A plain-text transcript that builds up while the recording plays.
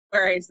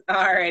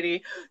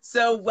Alrighty.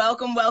 So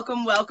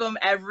welcome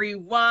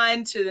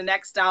everyone to the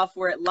next Style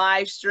for It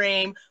live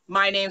stream.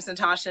 My name's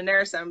Natasha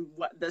Nurse. I'm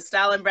the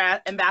style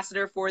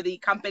ambassador for the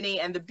company,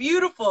 and the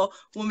beautiful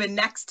woman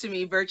next to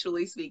me,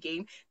 virtually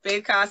speaking,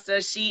 Faith Costa.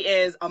 She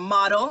is a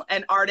model,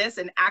 an artist,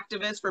 an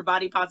activist for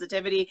body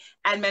positivity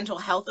and mental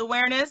health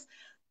awareness.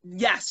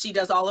 Yes, she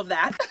does all of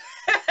that.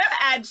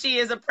 And she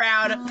is a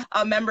proud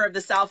member of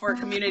the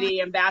StyleForIt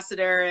community,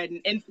 ambassador and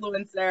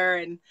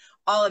influencer and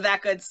all of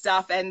that good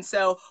stuff. And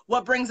so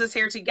what brings us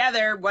here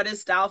together, what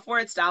is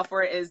StyleForIt?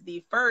 StyleForIt is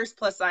the first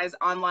plus size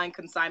online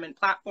consignment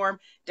platform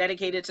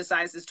dedicated to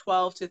sizes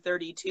 12 to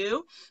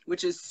 32,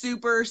 which is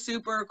super,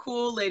 super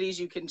cool. Ladies,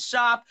 you can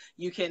shop,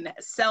 you can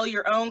sell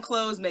your own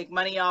clothes, make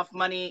money off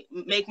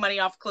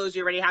clothes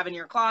you already have in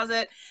your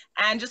closet,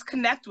 and just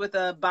connect with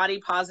a body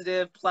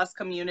positive plus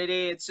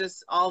community. It's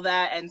just all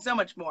that and so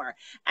much more.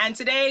 And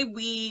today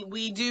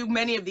we do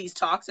many of these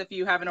talks, if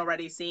you haven't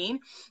already seen.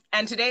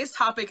 And today's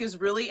topic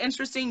is really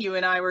interesting. You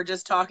and I were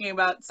just talking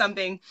about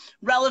something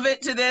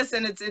relevant to this,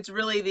 and it's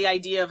really the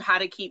idea of how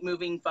to keep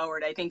moving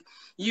forward. I think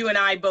you and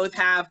I both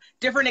have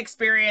different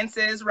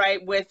experiences,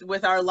 right,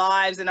 with our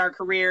lives and our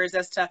careers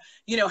as to,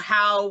 you know,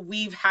 how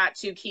we've had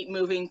to keep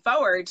moving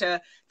forward to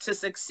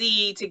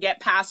succeed, to get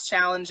past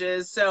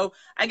challenges. So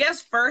I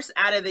guess first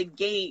out of the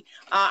gate,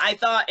 I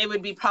thought it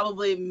would be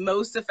probably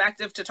most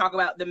effective to talk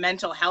about the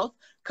mental health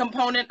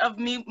component of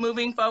me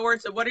moving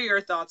forward. So what are your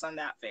thoughts on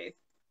that, Faith?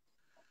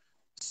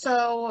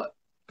 So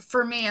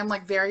for me, I'm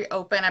like very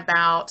open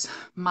about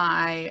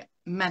my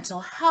mental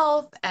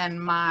health and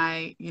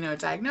my,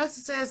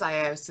 diagnoses. I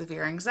have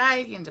severe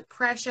anxiety and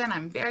depression.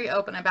 I'm very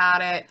open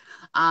about it.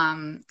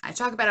 I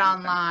talk about it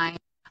online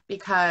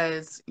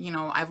because,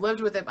 I've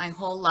lived with it my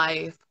whole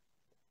life.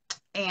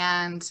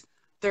 And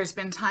there's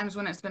been times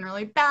when it's been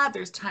really bad.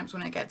 There's times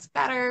when it gets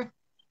better.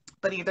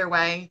 But either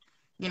way,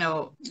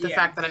 the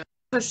fact that I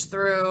push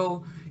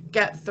through,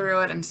 get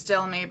through it, and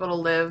still am able to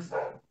live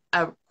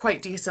a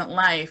quite decent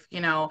life.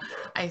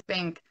 I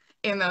think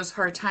in those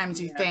hard times,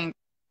 you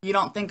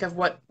don't think of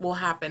what will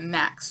happen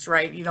next,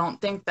 right? You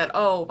don't think that,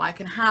 oh, I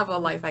can have a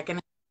life, I can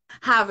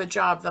have a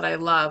job that I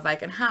love, I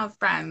can have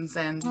friends,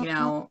 and,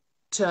 to,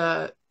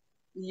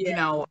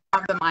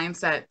 have the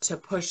mindset to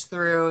push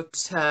through,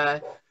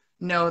 to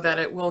know that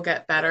it will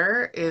get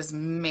better is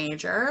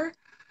major.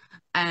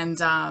 And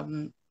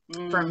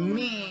for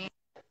me,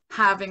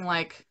 having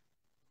like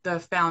the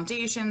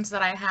foundations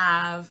that I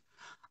have,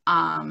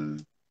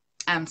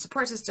 and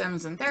support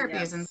systems and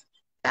therapies and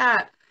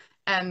that,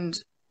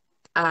 and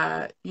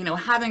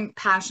having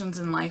passions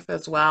in life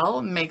as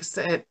well makes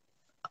it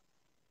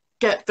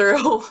get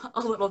through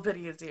a little bit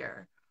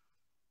easier.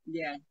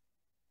 Yeah.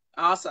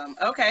 Awesome.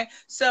 Okay.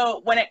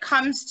 So when it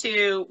comes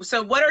to,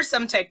 so what are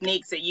some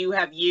techniques that you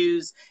have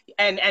used,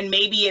 and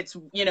maybe it's,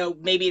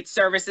 maybe it's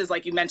services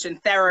like you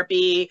mentioned,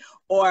 therapy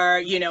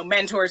or,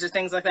 mentors or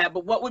things like that,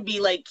 but what would be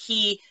like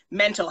key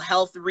mental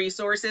health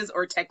resources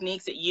or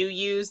techniques that you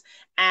use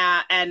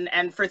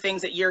and for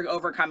things that you're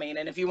overcoming?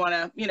 And if you want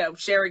to,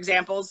 share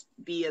examples,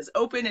 be as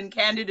open and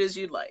candid as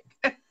you'd like.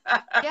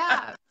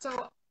 Yeah.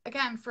 So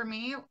again, for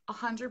me,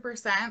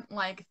 100%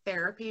 like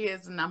therapy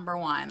is number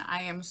one.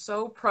 I am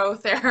so pro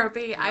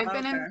therapy. I've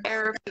been in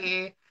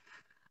therapy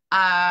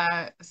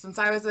since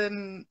I was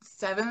in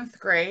 7th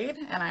grade,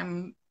 and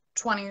I'm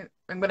going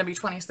to be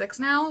 26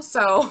 now.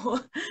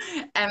 So,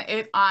 and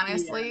it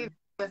honestly,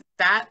 with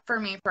that for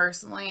me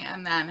personally,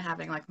 and then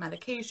having like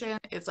medication,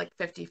 it's like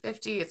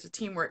 50-50. It's a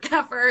teamwork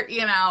effort,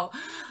 again,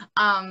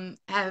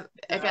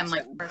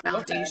 like our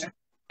foundation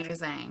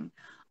is amazing.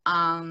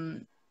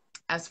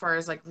 As far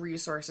as like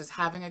resources,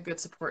 having a good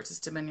support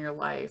system in your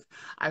life.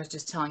 I was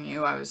just telling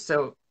you, I was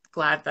so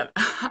glad that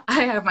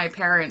I have my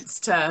parents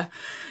to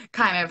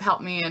kind of help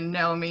me and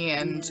know me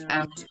and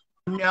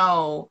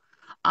know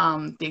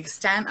the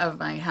extent of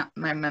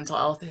my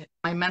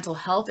mental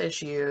health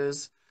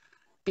issues,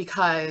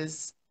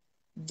 because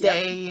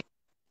they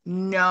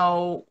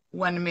know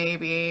when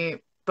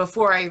maybe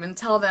before I even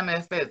tell them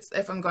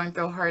if I'm going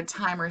through a hard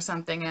time or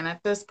something. And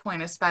at this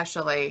point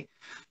especially,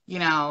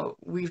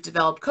 we've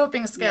developed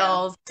coping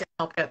skills to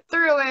help get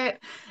through it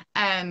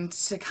and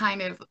to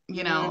kind of,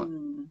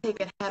 take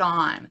it head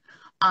on.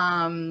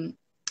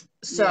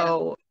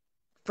 So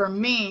for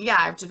me,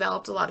 I've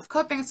developed a lot of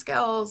coping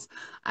skills.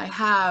 I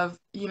have,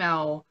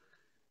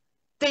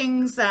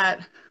 things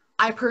that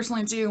I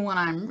personally do when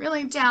I'm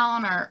really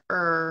down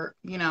or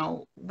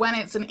when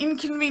it's an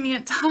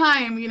inconvenient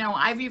time.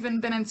 I've even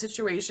been in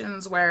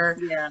situations where,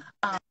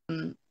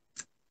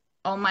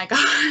 oh my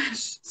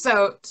gosh.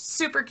 So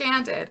super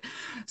candid.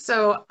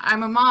 So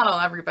I'm a model,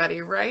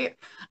 everybody, right?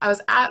 I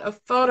was at a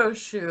photo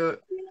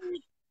shoot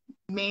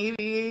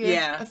maybe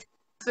a few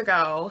months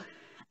ago,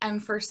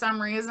 and for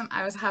some reason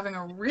I was having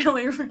a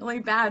really, really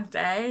bad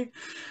day.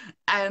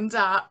 And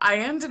I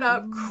ended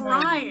up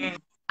crying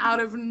out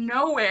of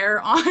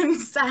nowhere on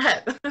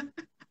set.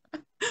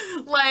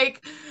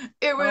 Like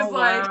it was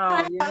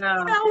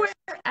nowhere.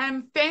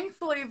 And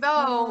thankfully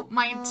though,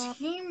 my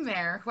team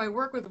there who I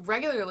work with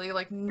regularly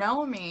like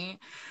know me,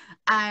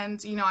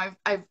 and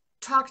I've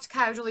talked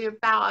casually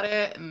about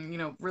it and, you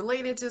know,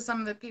 related to some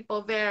of the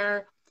people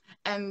there.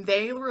 And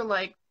they were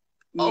like,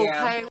 Yeah.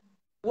 okay,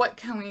 what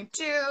can we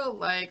do?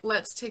 Like,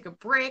 let's take a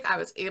break. I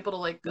was able to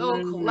like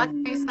go collect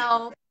Mm.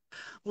 myself.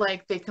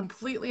 Like, they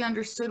completely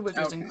understood, which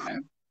was Okay.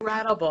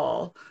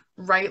 incredible,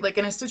 right? Like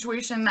in a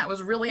situation that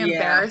was really Yeah.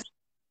 embarrassing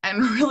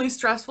and really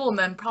stressful and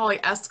then probably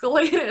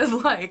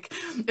escalated. Like,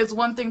 it's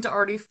one thing to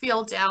already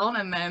feel down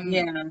and then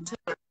Yeah.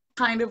 to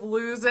kind of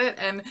lose it.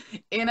 And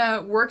in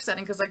a work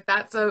setting, because like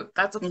that's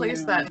a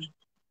place Yeah.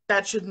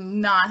 that should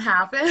not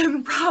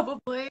happen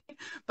probably.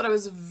 But I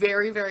was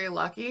very, very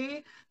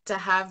lucky to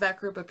have that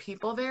group of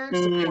people there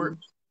support Mm.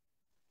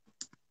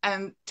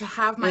 and to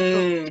have my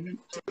coach Mm.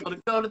 to be able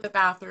to go to the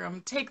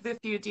bathroom, take the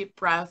few deep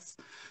breaths,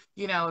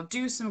 you know,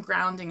 do some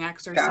grounding Gotcha.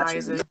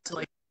 exercises to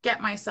like get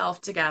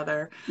myself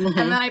together. And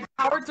Mm-hmm. then I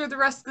powered through the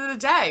rest of the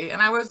day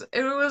and it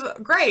was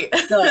great.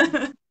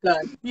 Good.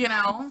 Good. You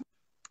know?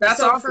 That's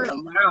So for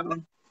awesome.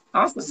 Wow.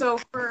 Awesome.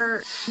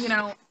 you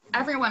know,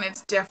 everyone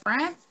it's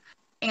different.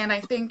 And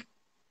I think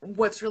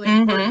what's really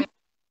Mm-hmm. important is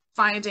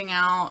finding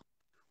out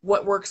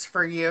what works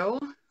for you.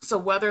 So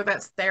whether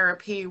that's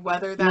therapy,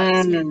 whether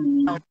that's, you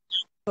Mm. know,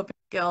 coping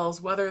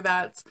skills, whether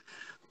that's,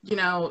 you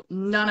know,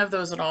 none of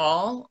those at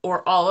all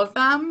or all of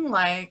them,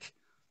 like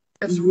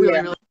it's really,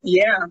 Yeah. really,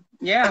 Yeah.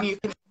 Yeah. and you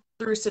can get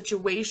through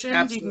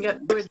situations, you can get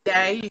Absolutely. through a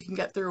day, you can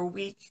get through a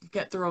week, you can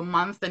get through a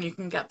month, and you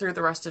can get through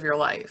the rest of your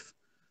life.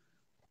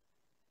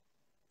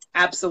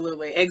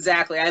 Absolutely.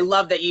 Exactly. I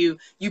love that you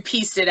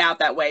pieced it out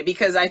that way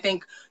because I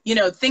think,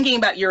 thinking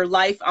about your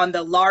life on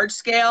the large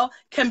scale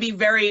can be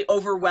very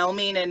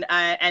overwhelming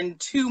and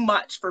too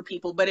much for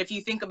people. But if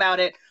you think about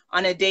it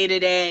on a day to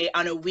day,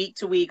 on a week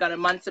to week, on a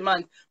month to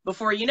month,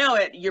 before you know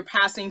it, you're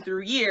passing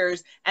through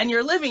years and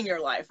you're living your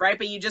life, right?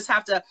 But you just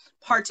have to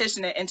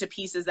partition it into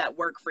pieces that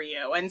work for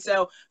you. And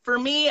so for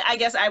me, I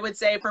guess I would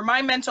say for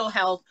my mental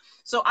health,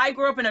 so I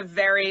grew up in a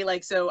very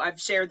so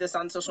I've shared this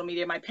on social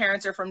media. My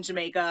parents are from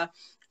Jamaica.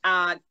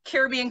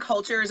 Caribbean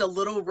culture is a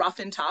little rough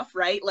and tough,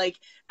 right? Like,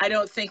 I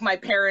don't think my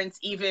parents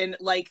even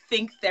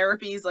think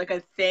therapy is like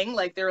a thing.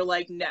 Like, they're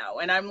like, no.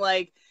 And I'm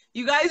like,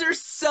 you guys are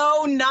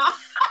so not,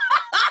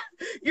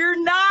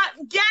 you're not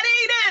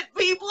getting it.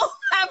 People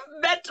have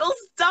mental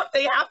stuff.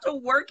 They have to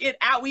work it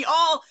out. We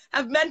all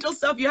have mental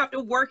stuff. You have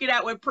to work it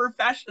out with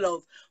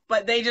professionals,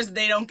 but they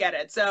don't get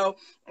it. So,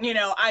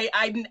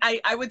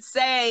 I would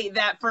say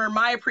that for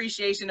my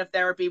appreciation of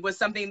therapy was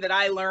something that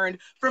I learned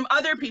from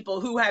other people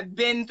who have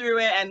been through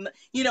it and,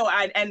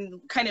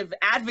 and kind of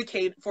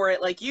advocate for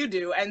it like you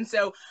do. And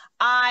so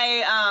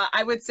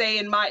I would say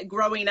in my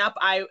growing up,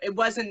 it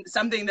wasn't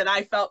something that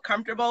I felt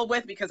comfortable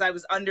with because I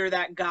was under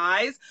that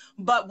guise.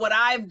 But what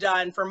I've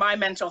done for my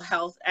mental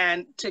health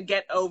and to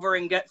get over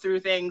and get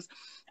through things,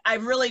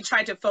 I've really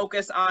tried to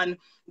focus on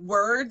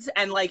words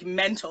and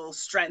mental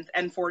strength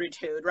and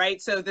fortitude,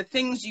 right? So the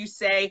things you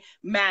say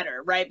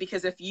matter, right?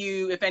 Because if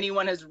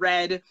anyone has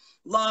read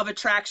Law of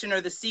Attraction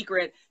or The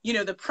Secret,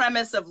 the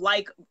premise of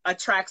like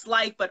attracts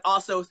like, but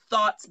also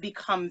thoughts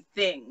become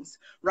things,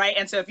 right?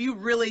 And so if you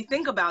really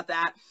think about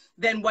that,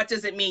 then what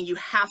does it mean? You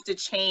have to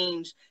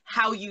change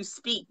how you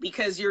speak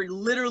because you're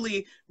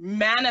literally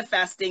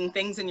manifesting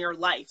things in your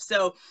life.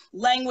 So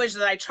language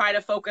that I try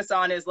to focus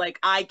on is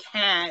I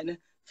can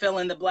fill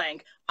in the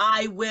blank.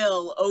 I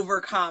will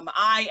overcome.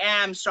 I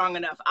am strong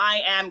enough.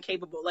 I am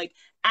capable.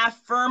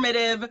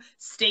 Affirmative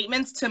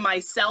statements to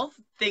myself,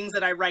 things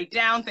that I write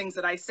down, things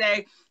that I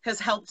say, has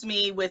helped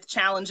me with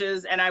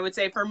challenges. And I would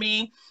say for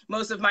me,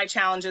 most of my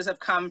challenges have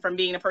come from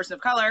being a person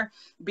of color,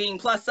 being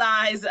plus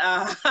size,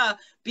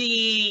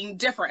 being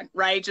different,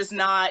 right? Just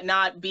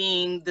not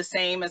being the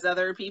same as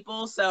other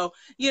people. So,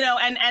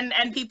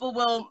 and people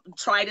will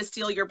try to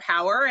steal your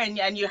power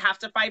and you have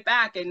to fight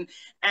back. And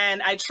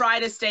I try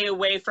to stay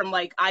away from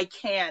I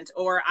can't,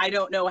 or I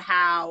don't know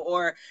how,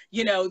 or,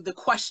 the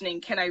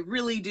questioning, can I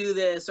really do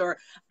this? Or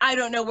I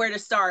don't know where to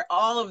start.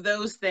 All of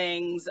those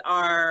things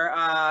are,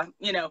 I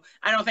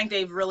don't think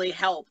they've really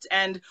helped.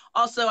 And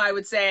also I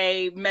would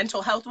say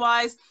mental health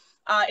wise,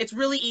 it's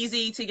really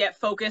easy to get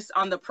focused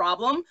on the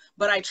problem,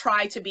 but I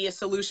try to be a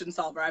solution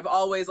solver. I've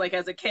always,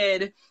 as a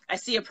kid, I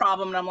see a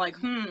problem and I'm like,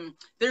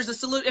 there's a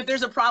solution. If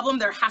there's a problem,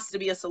 there has to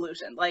be a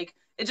solution.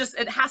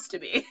 It has to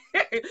be.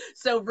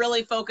 So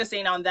really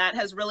focusing on that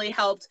has really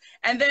helped.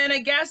 And then I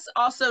guess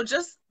also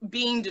just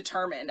being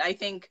determined. I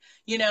think,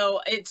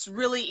 it's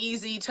really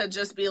easy to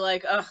just be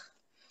like, ugh,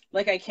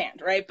 I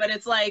can't, right? But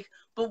it's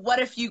but what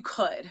if you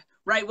could?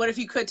 Right? What if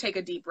you could take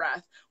a deep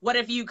breath? What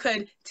if you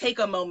could take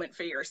a moment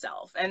for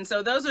yourself? And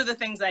so those are the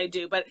things I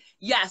do. But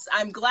yes,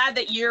 I'm glad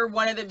that you're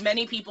one of the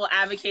many people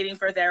advocating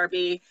for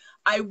therapy.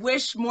 I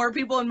wish more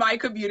people in my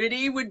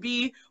community would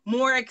be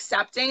more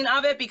accepting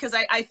of it because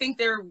I think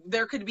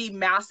there could be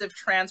massive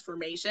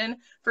transformation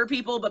for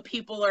people, but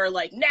people are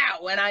like,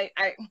 no. And I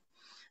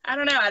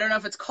don't know. I don't know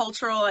if it's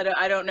cultural.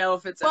 I don't know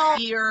if it's a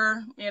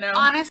fear,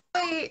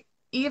 Honestly,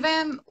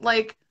 even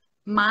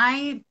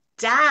my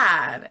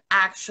dad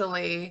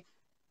actually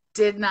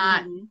did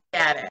not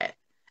get it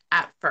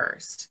at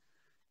first.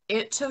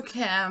 It took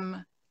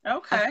him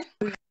Okay.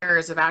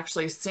 Years of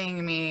actually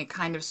seeing me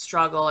kind of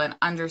struggle and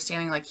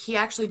understanding, like, he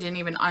actually didn't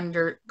even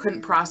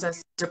couldn't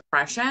process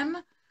depression.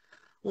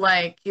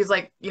 Like, he's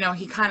like, you know,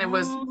 he kind of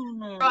was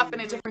grew up in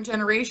a different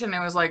generation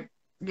and was like,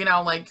 you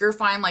know, like, you're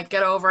fine, like,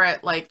 get over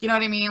it, like, you know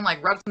what I mean,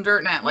 like, rub some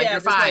dirt in it, like, Yeah,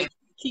 you're just fine. like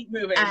keep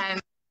moving. And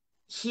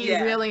he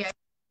Yeah. really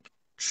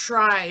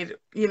tried,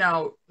 you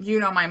know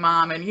my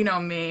mom and you know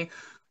me,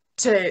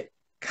 to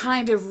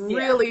kind of Yeah.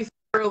 really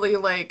thoroughly,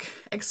 like,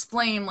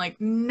 explain, like,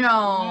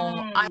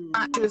 no, I'm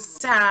not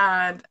just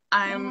sad.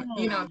 I'm,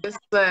 you know, this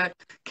is a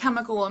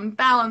chemical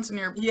imbalance in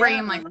your Yeah.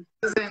 brain. Like,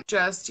 this isn't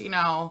just, you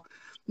know,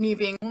 me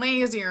being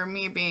lazy or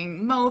me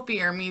being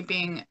mopey or me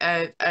being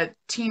a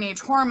teenage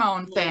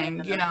hormone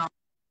thing, you know.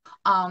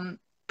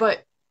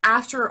 But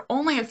after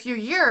only a few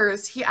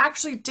years, he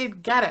actually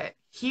did get it.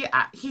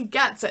 He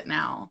gets it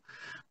now.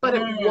 But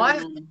it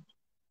was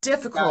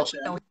difficult. Gotcha.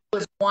 You know, he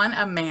was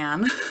a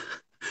man,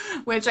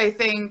 which I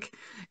think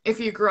if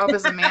you grew up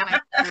as a man,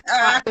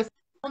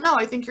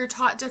 I think you're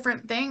taught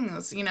different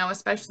things, you know,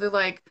 especially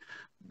like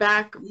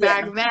back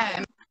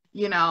then,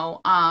 you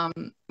know,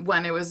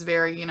 when it was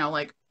very, you know,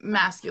 like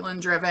masculine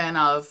driven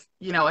of,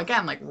 you know,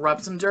 again, like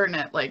rub some dirt in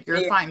it, like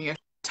you're fine, you're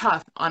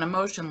tough,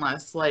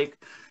 unemotionless, like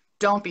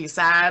don't be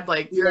sad,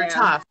 like you're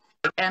tough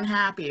and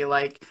happy,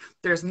 like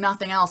there's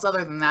nothing else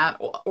other than that,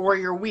 or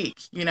you're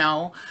weak, you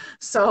know.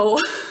 So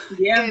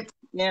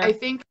I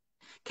think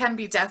can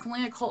be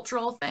definitely a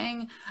cultural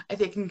thing. I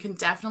think it can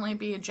definitely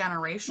be a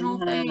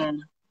generational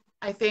thing.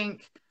 I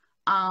think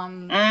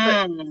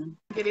but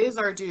it is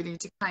our duty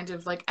to kind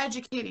of like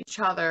educate each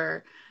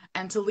other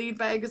and to lead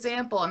by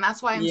example. And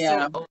that's why I'm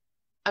so open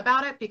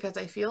about it, because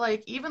I feel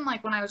like even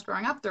like when I was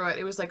growing up through it,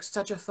 it was like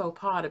such a faux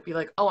pas to be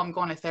like, oh, I'm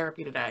going to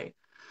therapy today.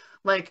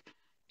 Like,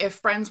 if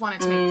friends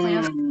wanted to make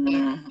plans with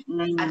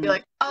me, I'd be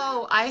like,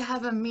 oh, I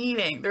have a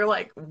meeting. They're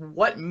like,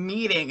 what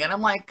meeting? And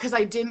I'm like, because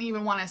I didn't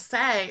even want to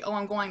say, oh,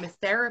 I'm going to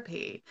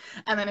therapy.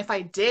 And then if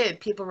I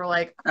did, people were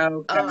like,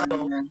 oh,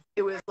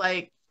 it was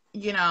like,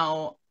 you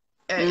know,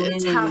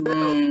 it's taboo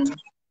to talk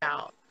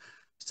about.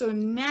 So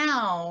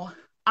now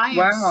I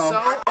am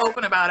so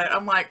open about it.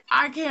 I'm like,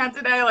 I can't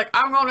today. Like,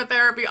 I'm going to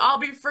therapy. I'll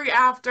be free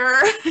after,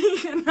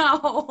 you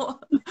know.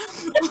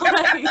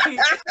 Like,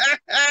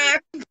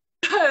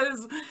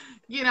 because,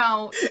 you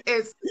know,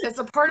 it's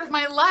a part of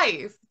my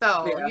life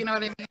though, you know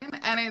what I mean?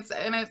 And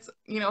it's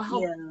you know,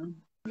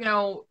 you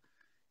know,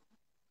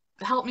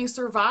 help me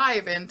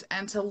survive and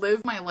to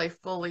live my life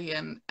fully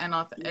and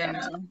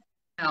you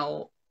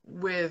know,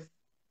 with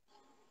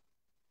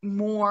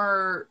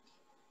more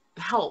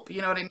help,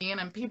 you know what I mean?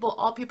 And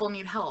all people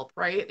need help,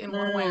 right? In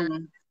one way.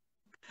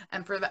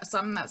 And for that,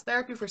 some that's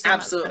therapy, for some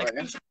that's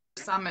medication,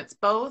 for some it's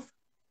both,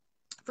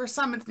 for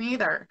some it's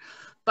neither.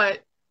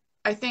 But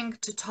I think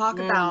to talk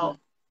about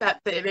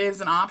that it is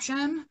an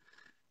option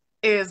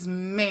is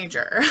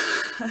major,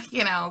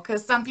 you know,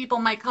 because some people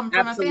might come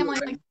from a family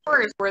like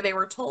yours where they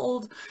were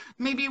told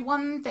maybe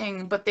one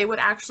thing, but they would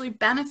actually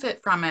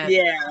benefit from it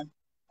a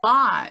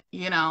lot,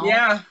 you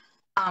know.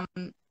 I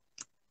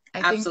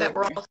think that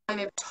we're all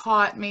kind of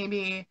taught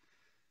maybe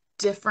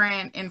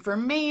different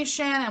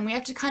information, and we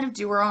have to kind of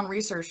do our own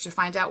research to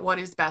find out what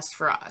is best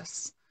for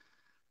us.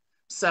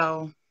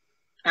 So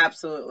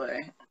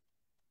absolutely.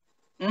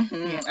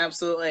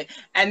 Absolutely.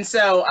 And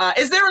so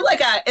is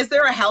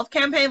there a health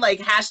campaign, like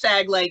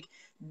hashtag like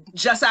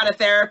just out of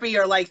therapy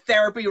or like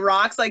therapy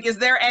rocks? Like, do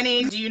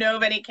you know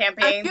of any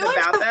campaigns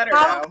about that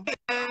or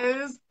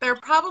no? There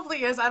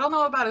probably is. I don't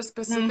know about a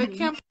specific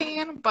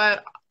campaign,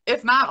 but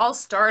if not, I'll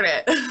start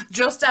it.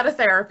 Just out of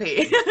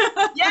therapy.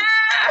 Yeah.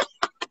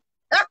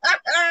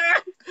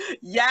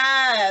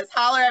 Yes,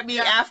 holler at me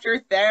after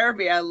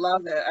therapy. I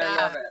love it. I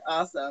love it.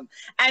 Awesome.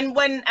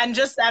 And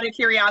just out of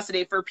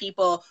curiosity, for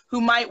people who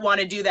might want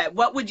to do that,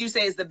 what would you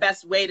say is the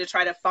best way to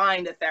try to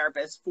find a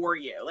therapist for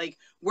you? Like,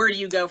 where do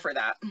you go for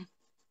that?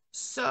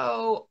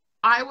 So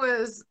I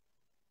was,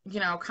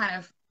 you know, kind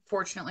of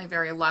fortunately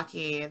very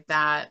lucky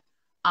that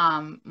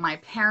my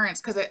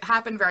parents, because it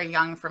happened very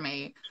young for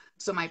me,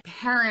 so my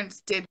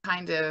parents did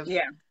kind of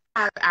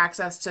have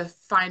access to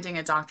finding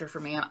a doctor for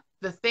me. And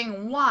the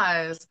thing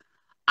was,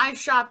 I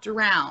shopped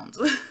around.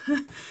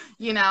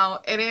 You know,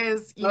 it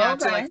is, you know,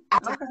 to like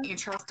you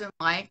trust and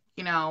like,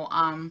 you know,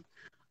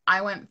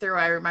 I went through,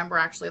 I remember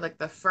actually like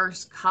the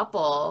first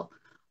couple,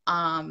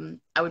 I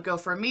would go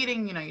for a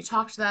meeting, you know, you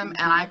talk to them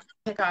and I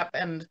pick up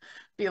and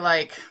be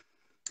like,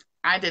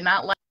 I did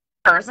not like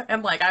this person.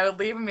 And like, I would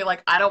leave and be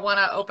like, I don't want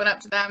to open up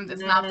to them.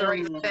 It's not the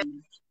right fit.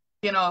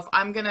 You know, if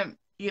I'm going to,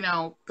 you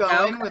know,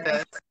 go in with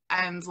this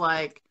and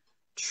like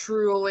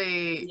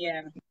truly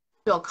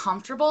feel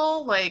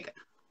comfortable, like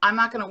I'm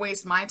not going to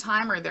waste my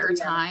time or their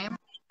time.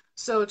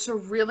 So to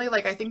really,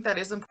 like, I think that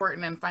is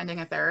important in finding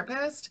a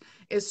therapist,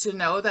 is to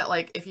know that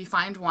like if you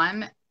find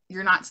one,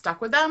 you're not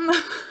stuck with them,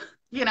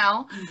 you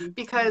know,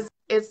 because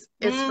it's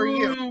for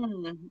you.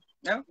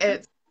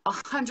 It's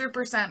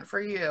 100% for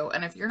you.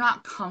 And if you're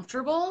not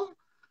comfortable,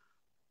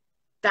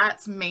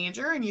 that's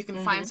major, and you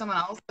can find someone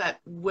else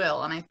that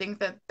will. And I think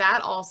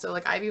that also,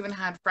 like, I've even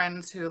had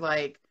friends who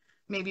like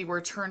maybe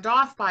were turned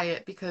off by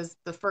it because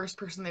the first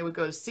person they would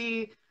go to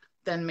see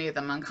then made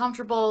them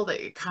uncomfortable.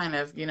 They kind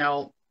of, you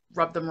know,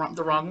 rubbed them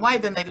the wrong way.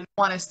 Then they didn't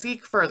want to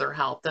seek further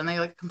help. Then they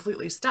like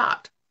completely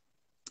stopped.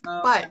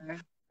 Okay. But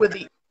with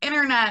the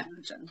internet,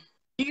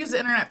 you use the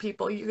internet,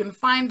 people, you can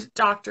find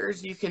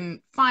doctors, you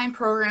can find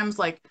programs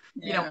like,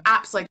 you know,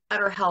 apps like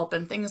BetterHelp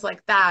and things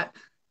like that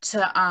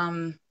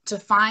to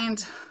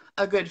find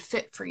a good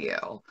fit for you.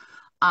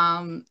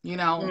 You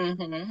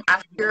know,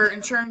 ask your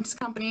insurance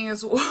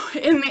companies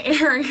in the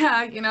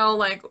area, you know,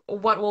 like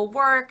what will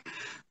work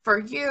for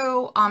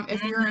you.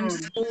 If you're in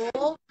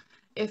school,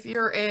 if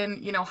you're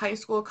in, you know, high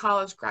school,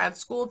 college, grad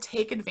school,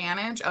 take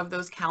advantage of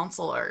those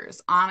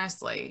counselors,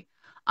 honestly,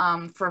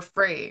 for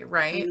free,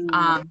 right?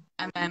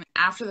 And then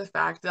after the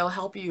fact, they'll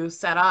help you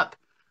set up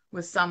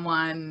with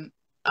someone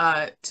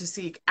to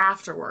seek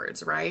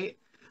afterwards, right?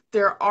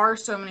 There are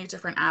so many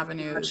different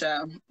avenues.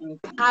 Gotcha.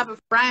 I have a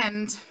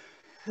friend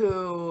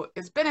who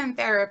has been in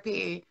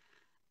therapy.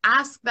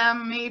 Ask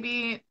them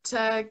maybe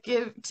to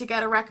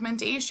get a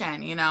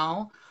recommendation, you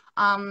know.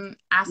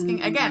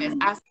 Asking again, if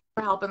asking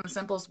for help in the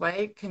simplest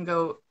way can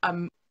go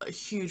a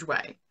huge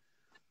way.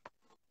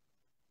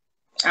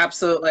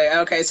 Absolutely.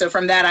 Okay, so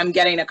from that, I'm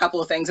getting a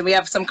couple of things. And we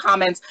have some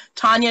comments.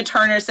 Tanya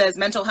Turner says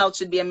mental health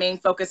should be a main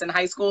focus in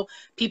high school.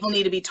 People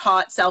need to be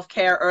taught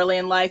self-care early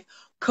in life.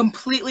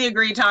 Completely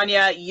agree,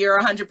 Tanya. You're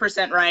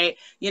 100% right.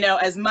 You know,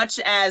 as much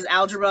as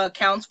algebra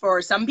counts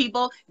for some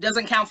people, it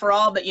doesn't count for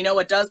all, but you know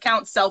what does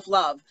count?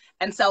 Self-love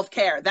and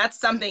self-care. That's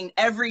something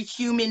every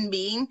human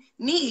being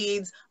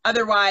needs.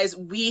 Otherwise,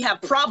 we have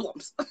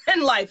problems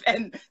in life.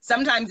 And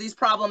sometimes these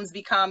problems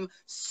become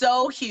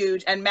so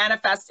huge and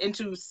manifest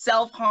into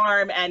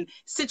self-harm and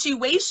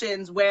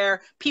situations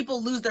where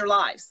people lose their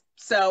lives.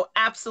 So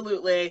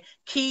absolutely.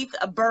 Keith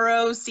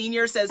Burrows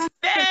Sr. says,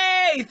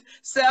 Faith.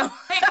 So,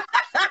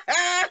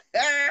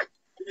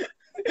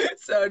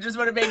 so just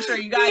want to make sure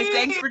you guys,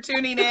 thanks for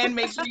tuning in.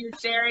 Make sure you're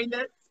sharing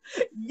this.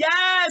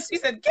 Yes, she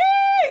said,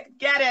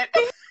 get it.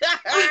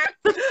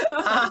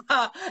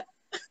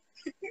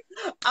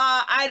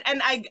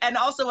 And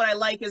also what I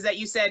like is that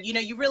you said, you know,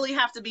 you really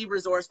have to be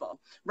resourceful,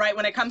 right?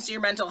 When it comes to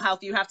your mental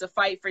health, you have to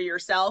fight for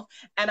yourself.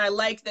 And I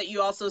like that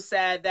you also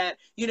said that,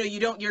 you know,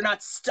 you're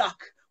not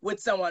stuck with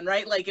someone,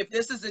 right? Like if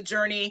this is a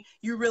journey,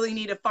 you really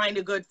need to find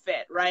a good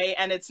fit, right?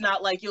 And it's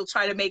not like you'll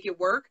try to make it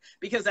work,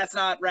 because that's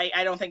not right.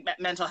 I don't think that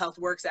mental health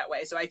works that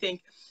way. So I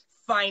think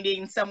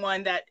finding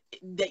someone that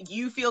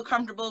you feel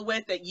comfortable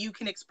with, that you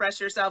can express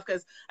yourself,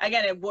 because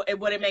again, it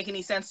wouldn't make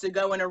any sense to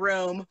go in a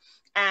room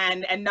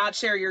and not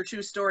share your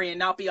true story and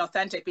not be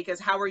authentic, because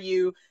how are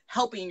you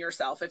helping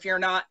yourself if you're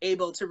not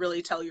able to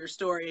really tell your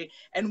story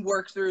and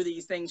work through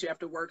these things you have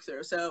to work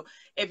through? So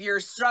if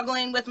you're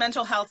struggling with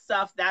mental health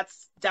stuff,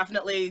 that's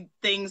definitely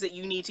things that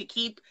you need to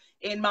keep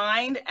in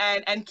mind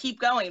and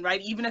keep going,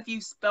 right? Even if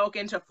you've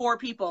spoken to 4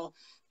 people,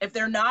 if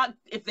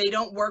they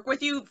don't work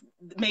with you,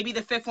 maybe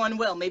the 5th one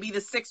will, maybe the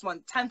 6th one,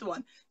 10th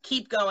one,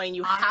 keep going.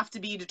 You have to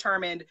be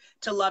determined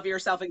to love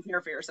yourself and care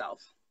for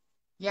yourself.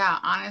 Yeah,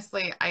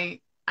 honestly,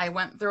 I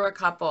went through a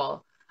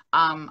couple.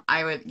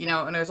 I would, you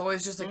know, and it was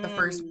always just like the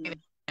first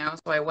meeting, you know,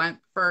 so I went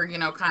for, you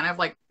know, kind of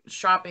like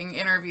shopping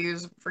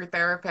interviews for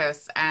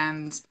therapists,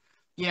 and,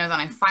 you know, then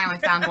I finally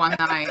found one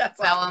that I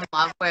fell in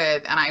love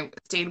with, and I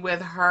stayed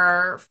with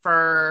her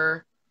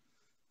for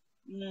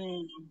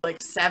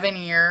like 7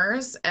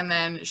 years, and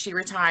then she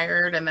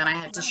retired, and then I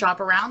had to shop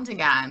around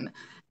again.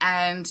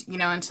 And, you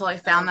know, until I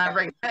found that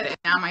right fit. And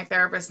now my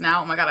therapist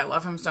now, oh my God, I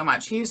love him so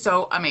much. He's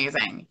so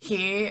amazing.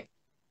 He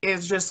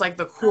is just like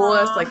the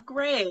coolest, like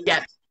great.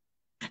 Yeah.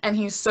 And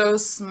he's so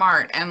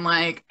smart. And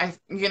like,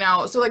 you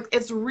know, so like,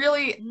 it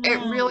really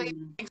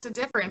makes a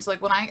difference.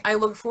 Like when I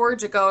look forward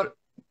to go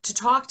to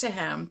talk to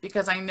him,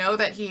 because I know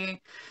that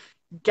he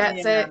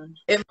gets it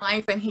in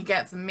life and he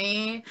gets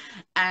me.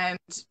 And,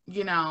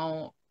 you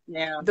know,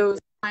 those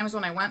times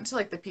when I went to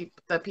like the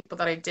people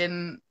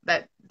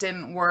that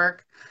didn't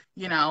work,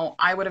 you know,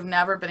 I would have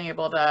never been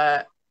able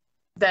to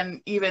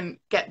then even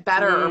get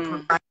better or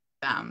progress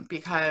them,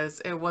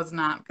 because it was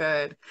not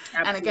good.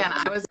 Absolutely. And again,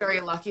 I was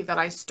very lucky that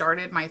I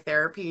started my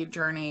therapy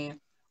journey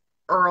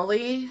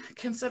early,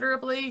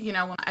 considerably. You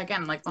know, when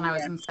I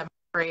was in 7th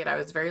grade, I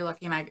was very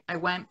lucky, and I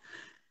went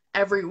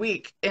every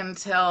week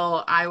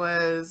until I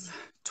was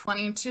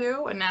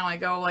 22, and now I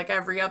go like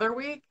every other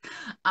week.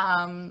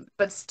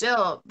 But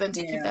still, then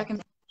to keep that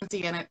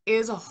consistency, and it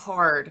is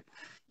hard.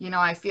 You know,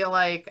 I feel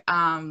like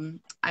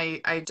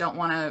I don't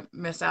want to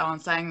miss out on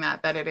saying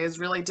that it is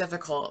really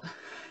difficult,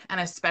 and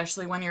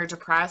especially when you're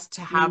depressed,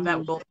 to have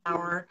that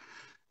willpower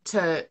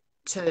to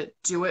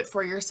do it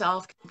for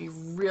yourself can be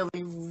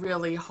really,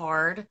 really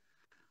hard.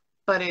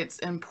 But it's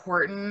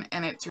important,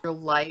 and it's your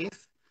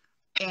life,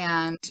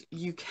 and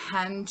you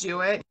can do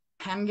it.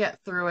 You can get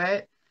through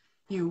it.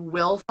 You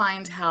will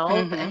find help,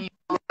 and you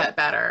will get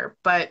better.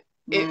 But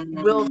it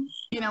will,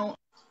 you know,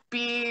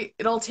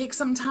 it'll take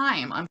some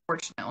time,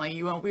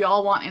 unfortunately. We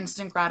all want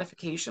instant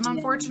gratification,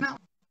 unfortunately.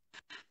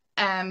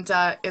 And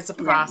it's a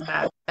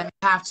process, and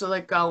you have to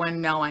like go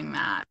in knowing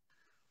that,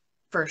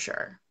 for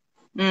sure.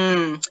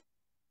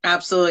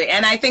 Absolutely.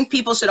 And I think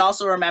people should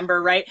also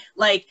remember, right?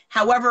 Like,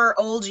 however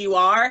old you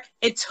are,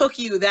 it took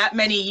you that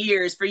many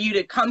years for you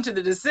to come to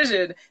the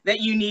decision that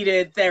you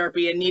needed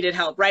therapy and needed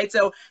help, right?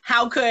 So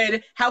how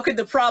could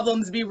the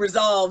problems be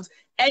resolved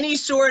any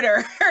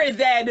shorter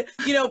than,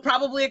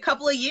 probably a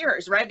couple of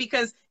years, right?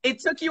 Because it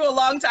took you a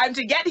long time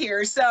to get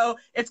here. So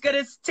it's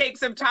going to take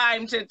some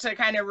time to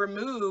kind of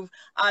remove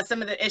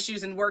some of the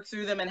issues and work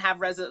through them and have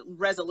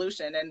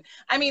resolution. And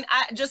I mean,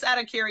 just out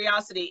of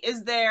curiosity,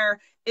 is there,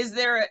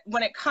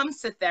 when it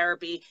comes to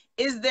therapy,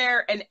 is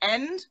there an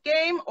end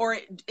game, or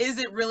is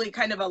it really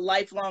kind of a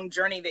lifelong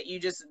journey that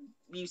you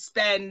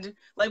spend?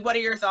 Like, what are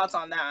your thoughts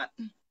on that?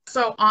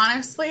 So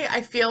honestly,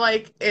 I feel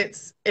like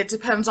it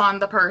depends on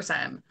the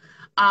person.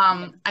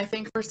 I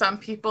think for some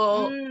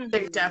people,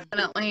 they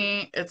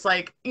definitely, it's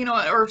like,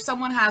 or if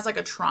someone has like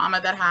a trauma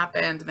that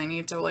happened, they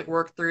need to like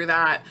work through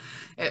that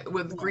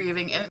with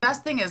grieving. And the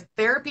best thing is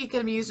therapy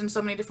can be used in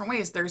so many different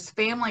ways. There's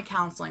family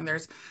counseling,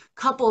 there's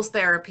couples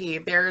therapy,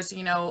 there's,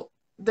 trauma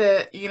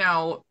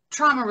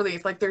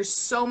relief. Like there's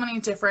so many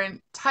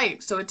different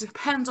types. So it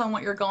depends on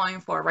what you're going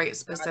for, right?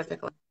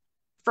 Specifically.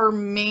 For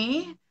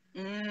me,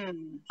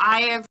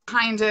 I have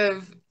kind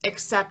of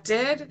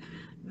accepted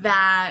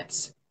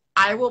that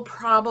I will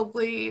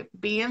probably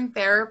be in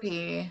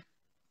therapy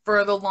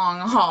for the long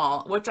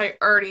haul, which I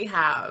already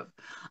have.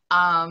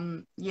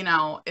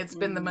 It's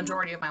been the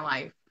majority of my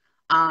life.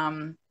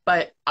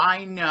 But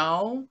I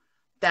know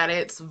that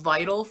it's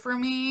vital for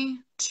me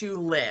to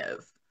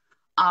live,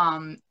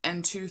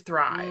 and to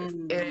thrive.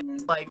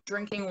 It's like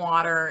drinking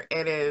water.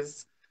 It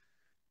is,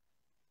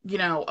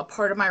 a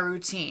part of my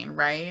routine,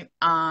 right?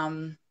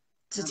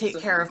 To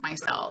take care of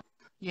myself,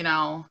 you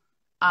know.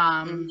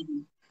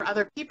 For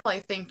other people,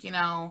 I think,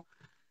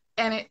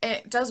 and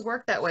it does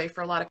work that way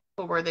for a lot of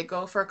people where they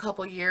go for a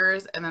couple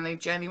years and then they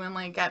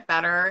genuinely get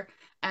better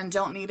and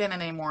don't need it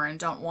anymore and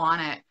don't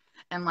want it.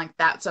 And like,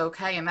 that's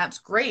okay. And that's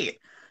great.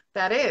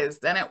 That is,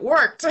 then it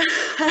worked.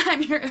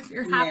 And if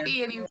you're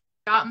happy and you've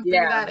gotten through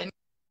that and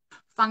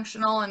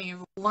functional and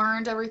you've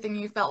learned everything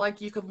you felt like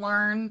you could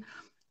learn.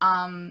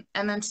 And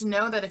then to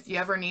know that if you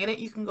ever need it,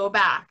 you can go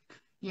back.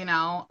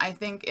 I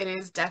think it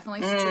is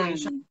definitely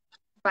situational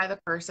by the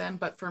person,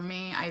 but for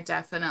me, I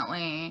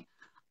definitely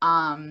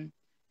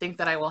think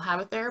that I will have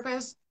a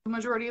therapist the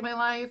majority of my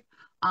life.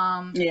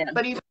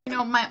 But even,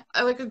 my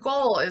like a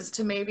goal is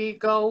to maybe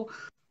go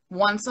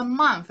once a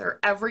month or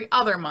every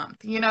other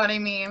month. You know what I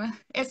mean?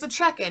 It's a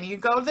check-in. You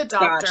go to the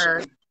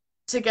doctor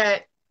to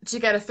get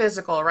a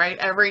physical, right?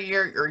 Every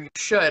year, or you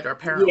should, or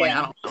apparently,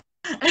 I don't know.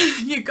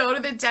 You go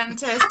to the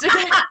dentist to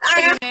get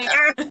cleaning,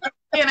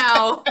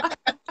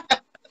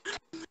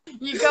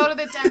 You go to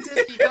the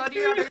dentist, you go to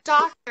your other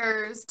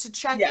doctors to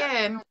check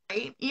in,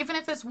 right? Even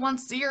if it's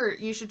once a year,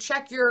 you should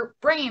check your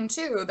brain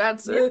too.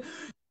 That's a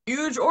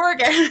huge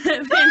organ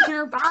in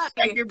your body.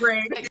 Check your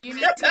brain. That you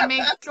need to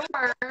make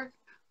sure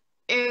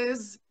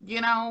is,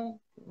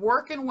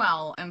 working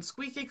well and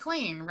squeaky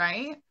clean,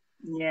 right?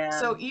 Yeah.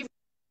 So even,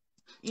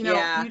 you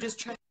just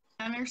check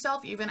on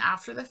yourself even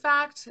after the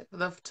fact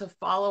to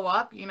follow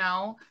up,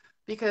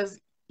 because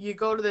you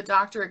go to the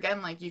doctor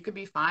again, like you could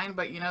be fine,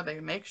 but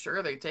they make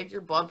sure they take your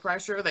blood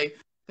pressure, they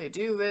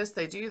do this,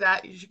 they do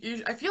that.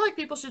 I feel like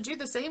people should do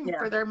the same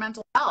for their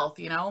mental health,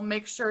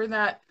 make sure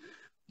that,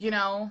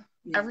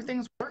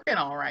 everything's working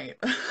all right.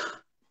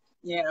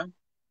 Yeah.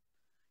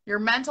 Your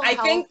mental health.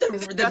 I think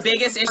the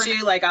biggest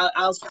issue, like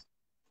I'll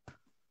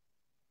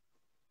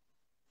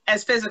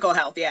as physical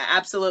health, yeah,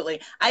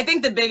 absolutely. I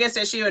think the biggest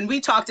issue, and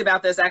we talked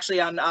about this actually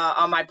on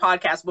my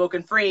podcast,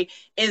 Woken Free,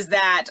 is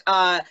that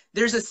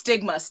there's a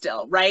stigma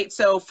still, right?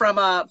 So from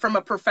a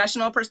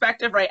professional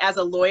perspective, right, as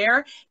a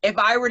lawyer, if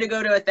I were to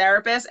go to a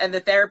therapist and the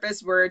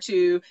therapist were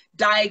to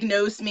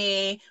diagnose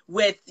me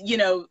with,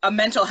 a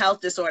mental health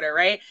disorder,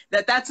 right,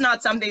 that's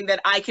not something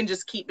that I can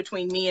just keep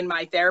between me and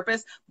my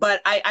therapist.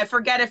 But I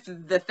forget if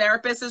the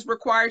therapist is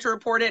required to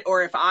report it,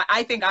 or if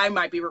I think I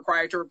might be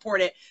required to report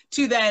it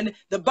to then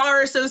the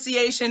bar association,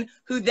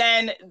 who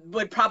then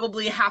would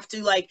probably have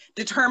to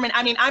determine.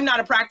 I mean, I'm not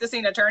a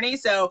practicing attorney,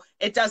 so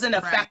it doesn't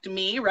affect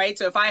me, right?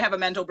 So if I have a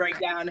mental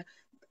breakdown,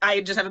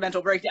 I just have a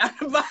mental breakdown.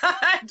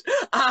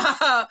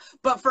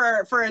 But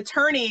for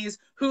attorneys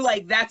who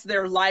that's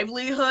their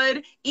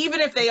livelihood, even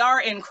if they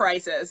are in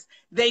crisis,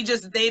 they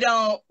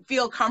don't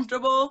feel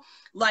comfortable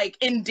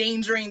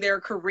endangering their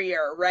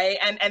career, right?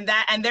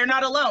 And they're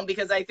not alone,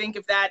 because I think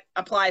if that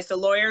applies to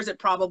lawyers, it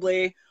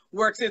probably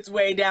works its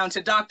way down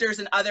to doctors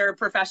and other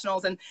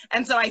professionals. And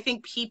so I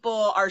think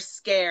people are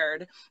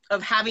scared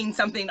of having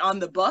something on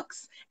the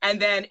books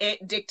and then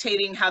it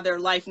dictating how their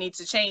life needs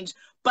to change.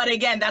 But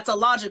again, that's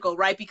illogical,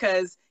 right?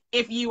 Because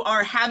if you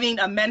are having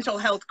a mental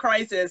health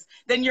crisis,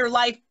 then your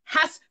life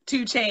has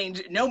to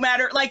change no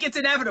matter, like, it's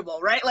inevitable,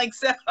 right? Like,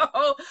 so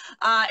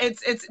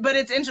but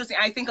it's interesting.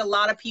 I think a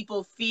lot of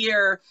people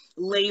fear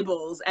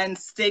labels and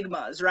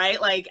stigmas,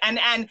 right? Like,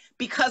 and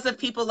because of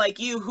people like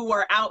you who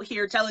are out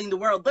here telling the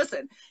world,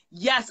 listen,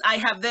 yes, I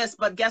have this,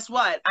 but guess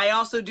what? I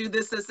also do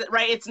this,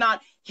 right? It's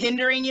not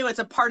hindering you. It's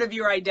a part of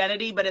your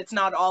identity, but it's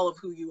not all of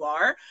who you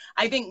are.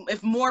 I think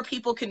if more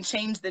people can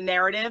change the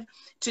narrative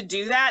to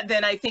do that,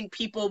 then I think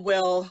people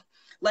will,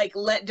 like,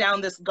 let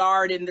down this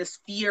guard and this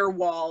fear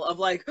wall of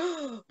like,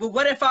 oh, but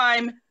what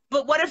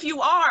if you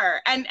are?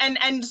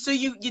 And so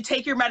you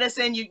take your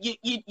medicine, you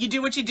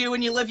do what you do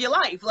and you live your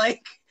life.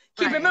 Like,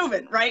 keep it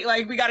moving, right?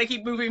 Like, we got to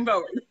keep moving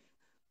forward.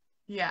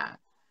 Yeah.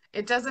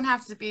 It doesn't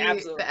have to be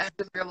Absolutely. the end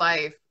of your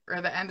life or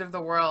the end of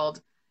the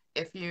world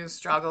if you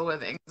struggle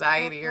with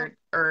anxiety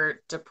or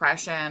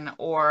depression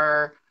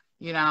or,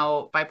 you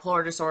know,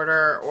 bipolar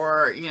disorder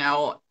or, you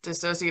know,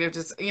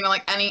 dissociative, you know,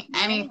 like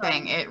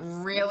anything. It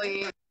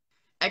really,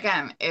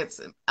 again, it's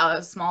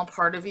a small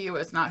part of you.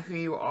 It's not who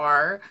you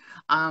are.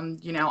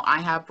 You know, I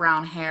have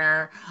brown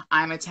hair.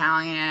 I'm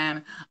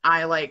Italian.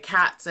 I like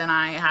cats and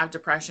I have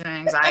depression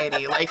and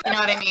anxiety. Like, you know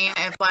what I mean?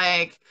 It's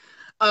like,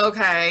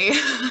 okay,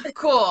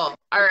 cool.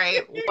 All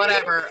right,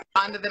 whatever.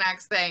 On to the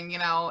next thing, you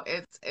know,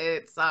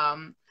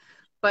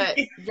 but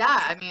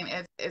yeah, I mean,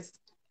 it's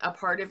a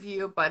part of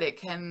you, but it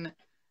can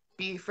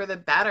be for the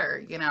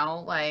better, you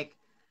know, like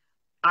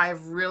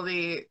I've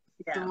really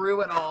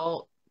through it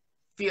all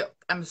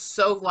I'm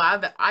so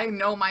glad that I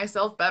know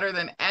myself better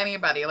than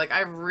anybody. Like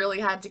I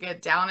really had to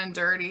get down and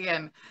dirty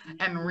and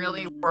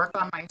really work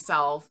on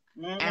myself.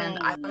 And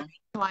I wouldn't be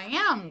who I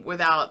am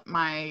without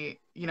my,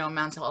 you know,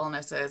 mental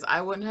illnesses.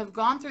 I wouldn't have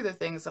gone through the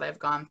things that I've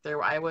gone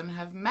through. I wouldn't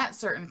have met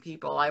certain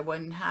people. I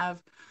wouldn't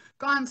have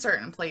gone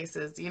certain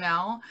places, you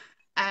know?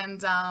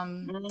 And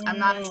I'm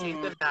not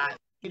ashamed of that.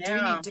 You do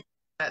need to get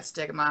that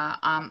stigma.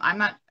 I'm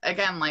not,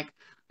 again, like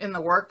in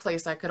the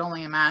workplace, I could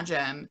only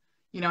imagine,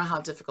 you know,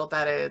 how difficult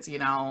that is, you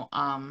know,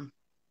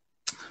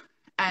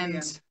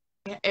 and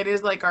it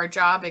is like our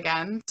job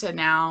again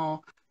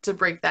to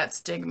break that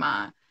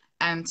stigma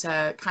and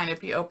to kind of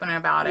be open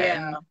about it.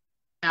 And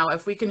you know,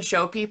 if we can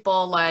show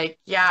people like,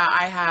 yeah,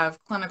 I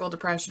have clinical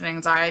depression and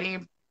anxiety,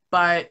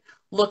 but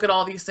look at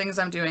all these things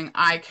I'm doing.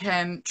 I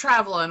can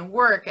travel and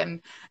work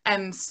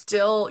and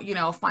still, you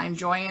know, find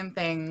joy in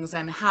things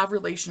and have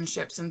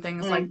relationships and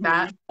things like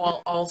that,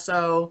 while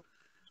also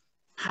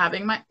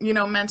having my, you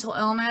know, mental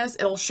illness.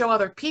 It'll show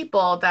other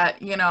people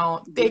that, you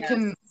know, they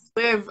can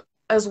live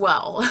as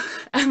well.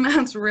 And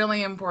that's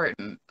really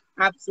important.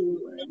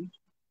 Absolutely.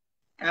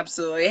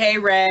 Hey,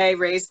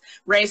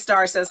 Ray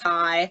Star says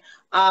hi.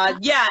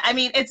 Yeah, I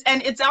mean,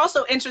 it's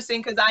also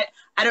interesting because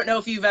I don't know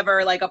if you've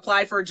ever like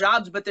applied for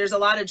jobs, but there's a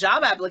lot of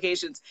job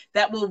applications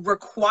that will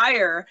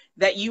require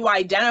that you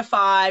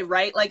identify,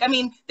 right? Like, I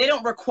mean, they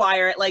don't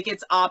require it, like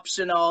it's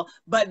optional,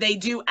 but they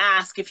do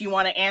ask if you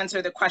want to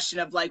answer the question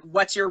of like,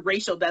 what's your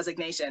racial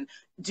designation?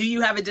 Do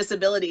you have a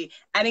disability?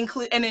 And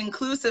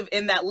inclusive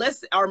in that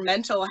list are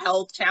mental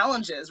health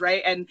challenges,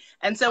 right?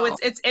 And so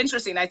it's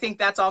interesting. I think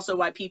that's also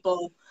why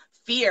people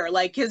fear,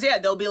 like, because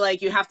they'll be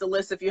like, you have to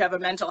list if you have a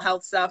mental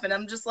health stuff, and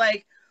I'm just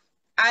like,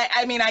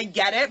 I mean, I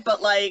get it,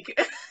 but like,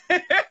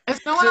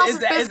 if no one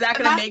else is that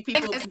going to make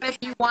people? If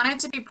you want it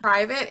to be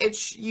private,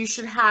 you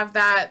should have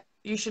that.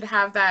 You should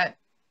have that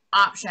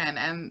option,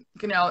 and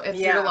you know, if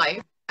your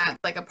life that's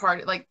like a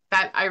part like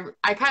that,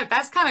 I kind of,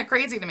 that's kind of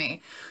crazy to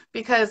me,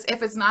 because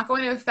if it's not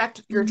going to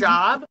affect your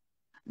job,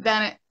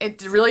 then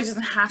it really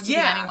doesn't have to be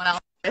anyone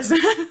else's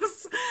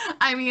business.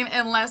 I mean,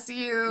 unless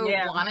you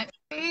want it to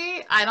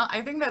be.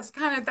 I think that's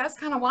kind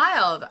of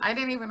wild. I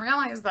didn't even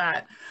realize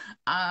that.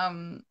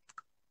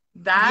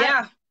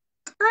 That's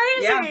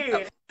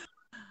crazy.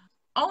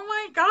 Oh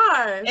my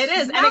gosh. It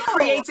is, and it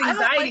creates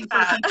anxiety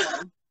for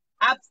people.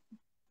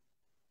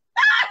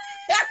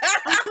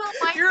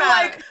 You're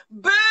like,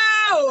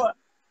 boo!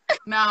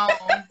 No.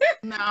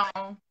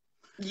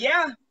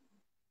 Yeah.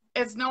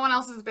 It's no one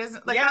else's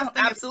business. Like,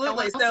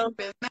 absolutely. It's no one else's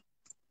business,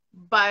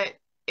 but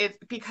it's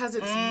because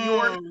it's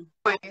your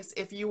choice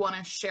if you want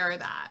to share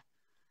that.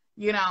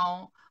 You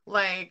know,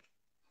 like,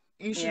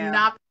 you should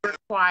not be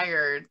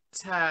required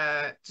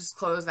to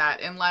disclose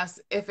that unless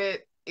if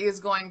it is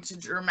going to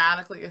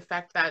dramatically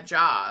affect that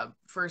job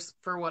for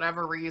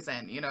whatever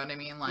reason. You know what I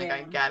mean? Like,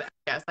 I get it.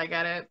 Yes, I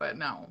get it, but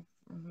no,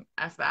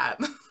 F that.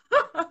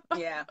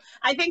 Yeah,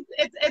 I think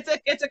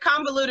it's a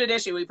convoluted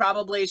issue. We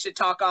probably should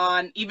talk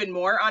on even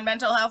more on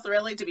mental health,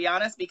 really, to be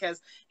honest, because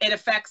it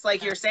affects,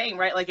 like you're saying,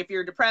 right? Like if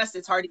you're depressed,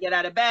 it's hard to get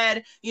out of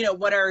bed. You know,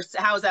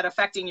 how is that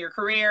affecting your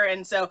career?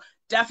 And so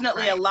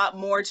definitely a lot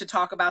more to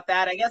talk about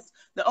that. I guess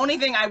the only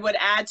thing I would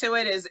add to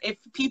it is if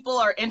people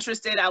are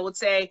interested, I would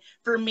say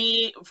for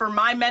me, for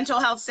my mental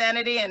health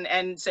sanity,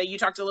 and so you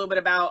talked a little bit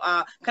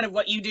about kind of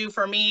what you do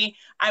for me,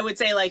 I would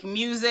say like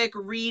music,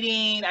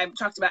 reading, I've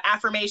talked about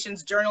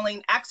affirmations,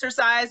 journaling, exercise,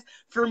 exercise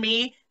for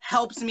me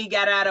helps me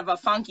get out of a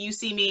funk. You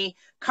see me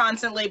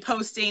constantly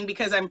posting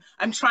because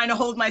I'm trying to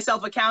hold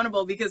myself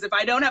accountable, because if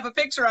I don't have a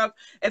picture up,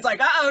 it's like,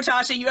 uh-oh,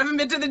 Tasha, you haven't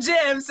been to the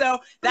gym. So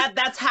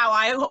that's how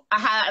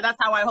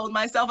I hold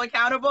myself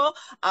accountable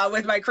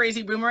with my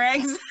crazy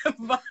boomerangs.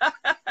 But,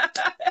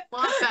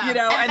 you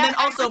know, and then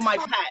also my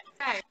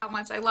pet. How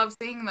much I love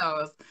seeing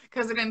those,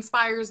 because it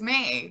inspires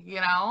me, you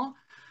know?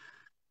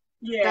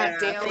 Yeah,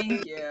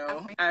 thank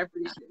you. I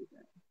appreciate it.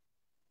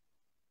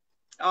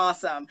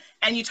 Awesome.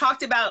 And you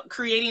talked about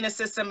creating a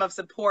system of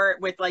support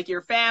with like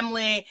your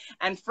family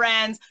and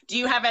friends. Do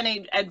you have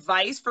any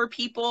advice for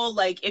people,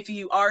 like if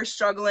you are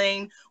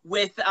struggling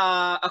with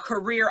a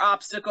career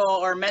obstacle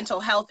or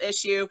mental health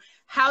issue?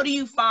 How do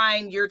you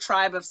find your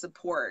tribe of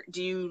support?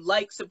 Do you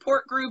like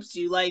support groups? Do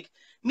you like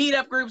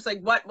meetup groups?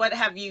 Like what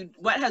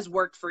has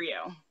worked for you?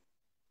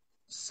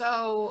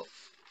 So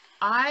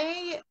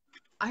I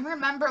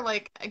remember,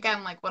 like,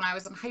 again, like when I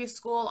was in high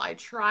school, I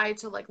tried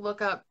to like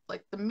look up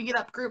like the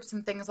meetup groups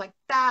and things like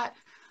that.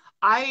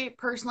 I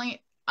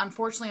personally,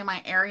 unfortunately, in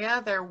my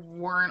area, there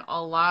weren't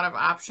a lot of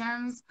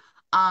options.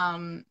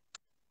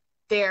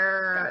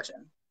 There, Gotcha.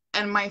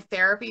 and my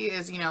therapy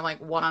is, you know,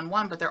 like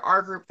one-on-one, but there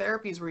are group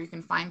therapies where you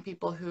can find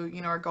people who,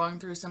 you know, are going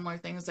through similar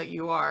things that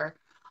you are.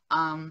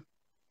 And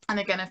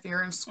again, if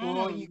you're in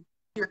school, you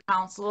your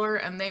counselor,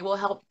 and they will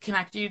help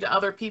connect you to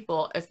other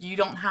people if you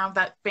don't have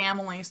that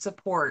family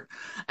support.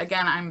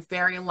 Again, I'm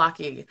very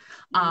lucky.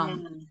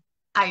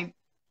 I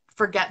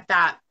forget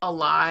that a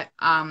lot,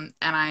 and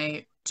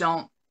I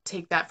don't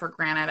take that for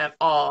granted at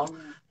all,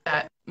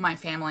 that my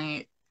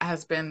family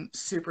has been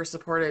super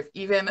supportive.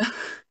 Even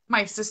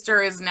my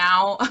sister is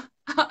now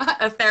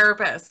a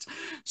therapist.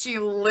 She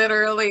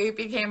literally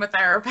became a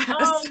therapist.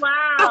 Oh,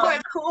 wow.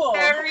 Cool.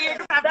 Very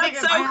accepting. That's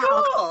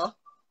so cool.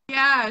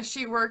 Yeah,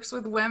 she works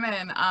with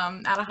women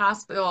at a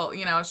hospital.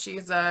 You know,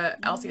 she's a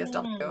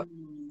LCSW.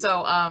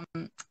 So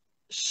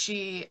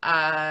she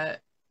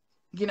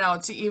you know,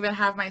 to even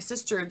have my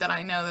sister that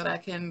I know that I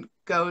can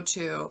go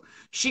to,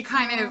 she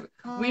kind of,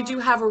 we do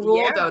have a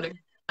rule though to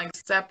like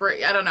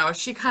separate. I don't know,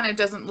 she kind of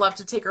doesn't love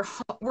to take her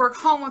work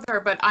home with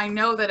her, but I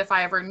know that if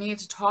I ever need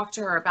to talk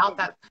to her about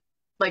that,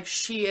 like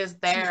she is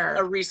there.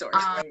 She's a resource,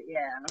 right?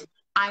 Yeah.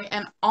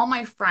 And all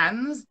my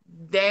friends,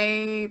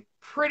 they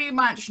pretty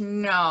much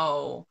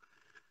know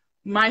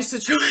my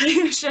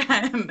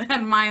situation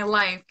and my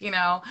life. You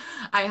know,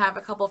 I have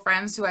a couple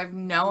friends who I've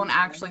known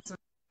actually since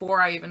before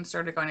I even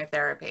started going to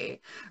therapy,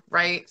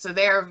 right? So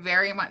they are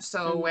very much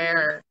so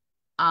aware.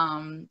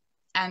 And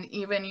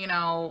even, you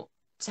know,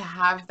 to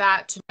have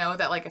that, to know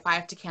that like if I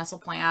have to cancel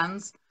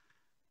plans,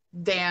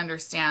 they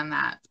understand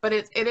that. But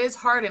it is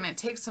hard, and it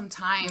takes some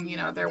time. You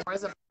know, there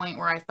was a point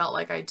where I felt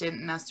like I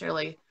didn't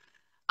necessarily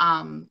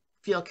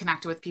feel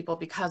connected with people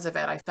because of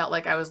it. I felt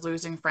like I was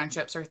losing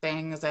friendships or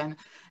things, and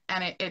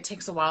it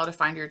takes a while to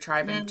find your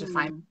tribe and to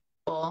find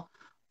people,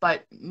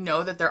 but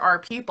know that there are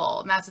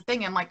people. And that's the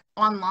thing. And like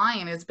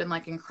online has been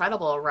like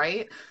incredible,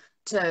 right?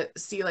 To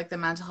see like the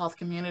mental health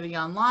community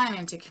online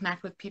and to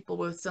connect with people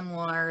with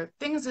similar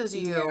things as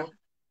you.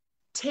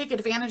 Take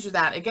advantage of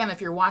that. Again,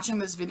 if you're watching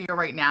this video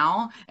right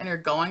now and you're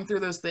going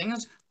through those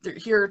things,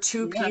 here are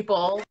two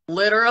people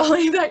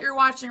literally that you're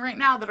watching right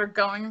now that are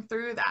going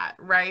through that,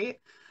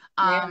 right?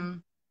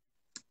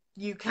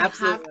 You can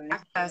have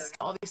access to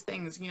all these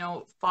things, you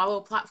know, follow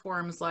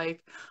platforms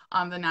like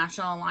the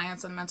National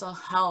Alliance on Mental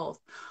Health.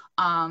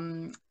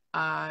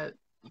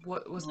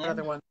 What was the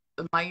other one?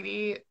 The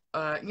Mighty,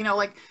 you know,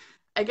 like,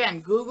 again,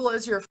 Google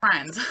is your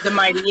friend. The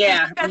Mighty,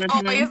 yeah. That's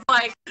always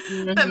like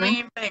the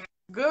main thing.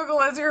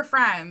 Google is your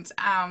friend.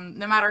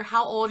 No matter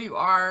how old you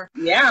are,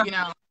 you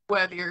know,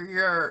 whether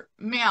you're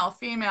male,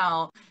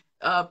 female,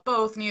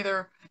 both,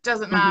 neither,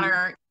 doesn't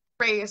matter,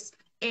 race,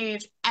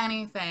 age,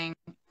 anything,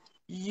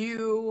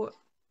 you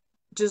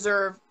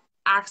deserve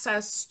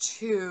access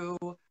to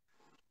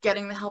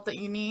getting the help that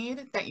you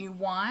need, that you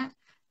want,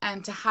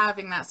 and to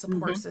having that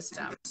support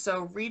system.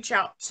 So reach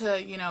out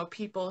to, you know,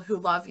 people who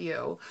love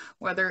you,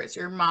 whether it's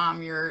your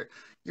mom, your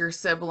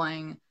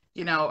sibling,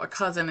 you know, a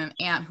cousin, an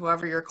aunt,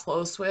 whoever you're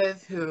close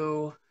with,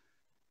 who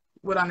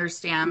would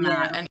understand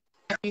that. And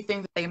if you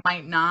think that they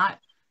might not,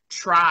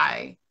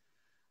 try.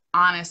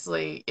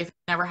 Honestly, if you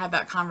never had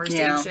that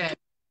conversation,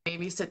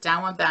 maybe sit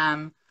down with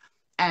them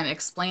and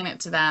explain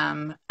it to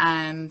them,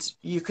 and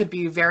you could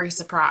be very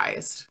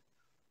surprised.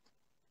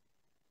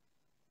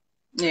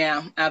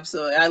 Yeah,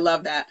 absolutely. I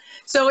love that.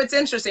 So it's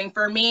interesting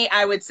for me,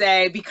 I would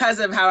say, because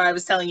of how I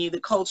was telling you the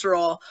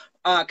cultural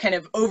kind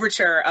of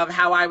overture of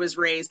how I was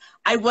raised,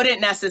 I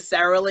wouldn't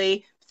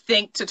necessarily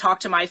think to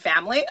talk to my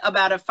family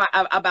about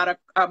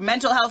a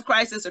mental health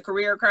crisis, a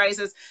career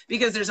crisis,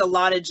 because there's a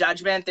lot of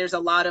judgment, there's a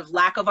lot of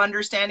lack of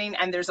understanding,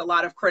 and there's a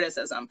lot of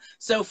criticism.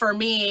 So for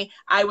me,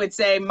 I would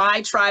say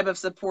my tribe of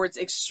support's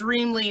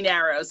extremely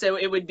narrow. So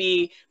it would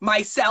be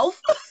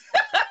myself,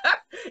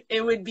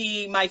 it would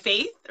be my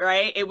faith,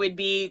 right? It would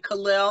be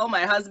Khalil,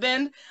 my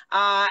husband.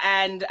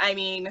 And I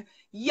mean,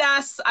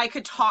 yes, I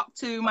could talk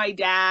to my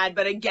dad,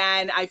 but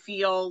again, I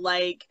feel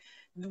like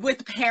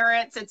with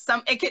parents,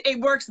 it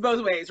works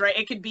both ways, right?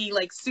 It could be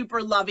like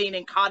super loving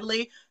and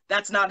coddly.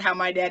 That's not how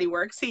my daddy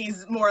works.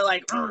 He's more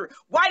like,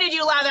 why did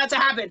you allow that to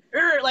happen?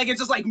 Like, it's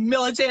just like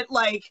militant,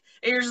 like,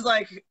 you're just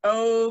like,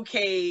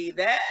 okay,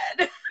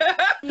 then.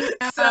 Yeah.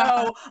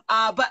 So,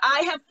 but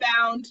I have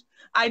found,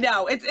 I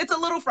know it's a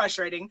little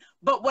frustrating,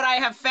 but what I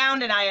have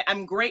found and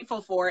I'm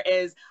grateful for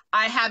is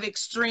I have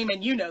extreme,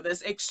 and you know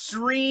this,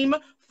 extreme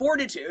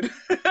fortitude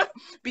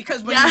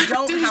because when you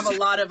don't have a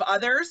lot of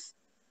others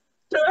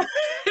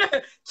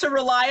to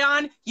rely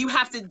on, you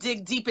have to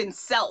dig deep in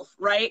self,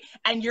 right?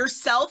 And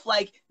yourself,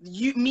 like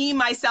you, me,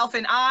 myself,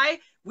 and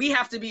we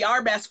have to be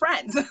our best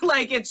friends.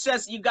 Like, it's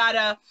just,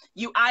 I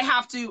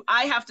have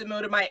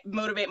to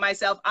motivate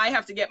myself. I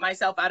have to get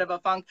myself out of a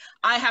funk.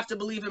 I have to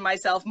believe in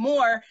myself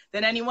more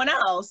than anyone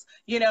else,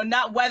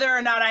 not whether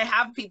or not I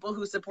have people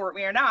who support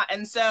me or not.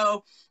 And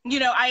so,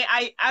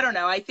 I don't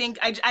know. I think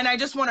I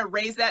just want to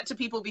raise that to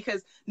people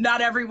because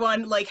not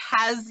everyone like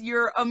has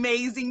your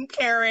amazing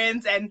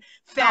parents and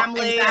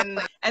family. Oh,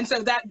 exactly. And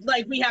so that,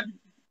 like, we have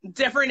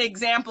different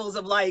examples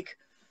of like,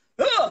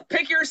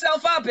 pick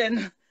yourself up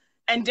and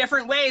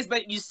different ways,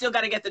 but you still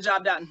got to get the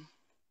job done.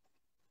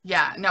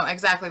 Yeah, no,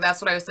 exactly.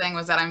 That's what I was saying,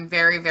 was that I'm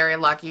very, very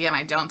lucky, and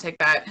I don't take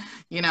that,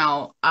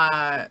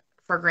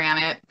 for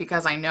granted,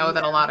 because I know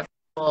that a lot of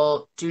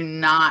people do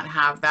not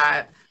have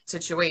that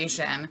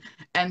situation.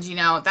 And,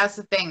 that's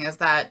the thing, is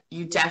that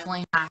you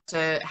definitely have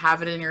to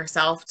have it in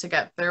yourself to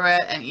get through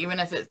it. And even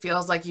if it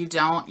feels like you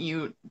don't,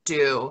 you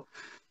do.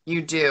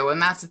 You do.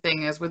 And that's the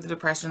thing, is with the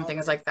depression,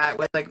 things like that,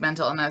 with like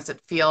mental illness, it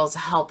feels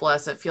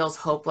helpless, it feels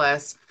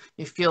hopeless,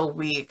 you feel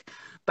weak,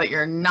 but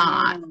you're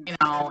not,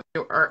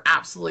 you are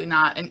absolutely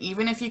not. And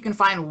even if you can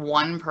find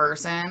one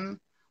person,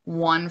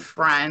 one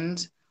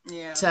friend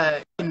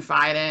to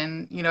confide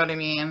in, you know what I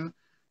mean?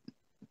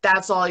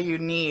 That's all you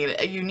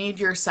need. You need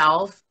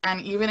yourself.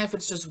 And even if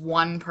it's just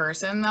one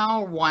person,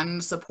 though,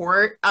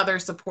 other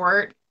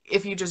support,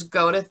 if you just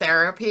go to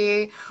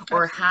therapy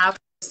or have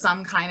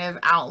some kind of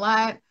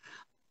outlet,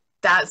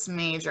 that's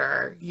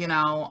major,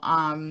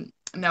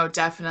 no,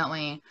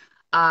 definitely.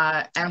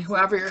 And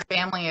whoever your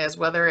family is,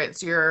 whether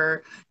it's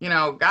your,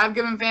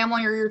 God-given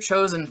family or your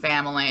chosen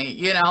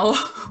family,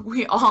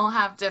 we all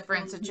have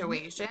different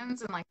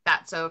situations, and like,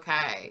 that's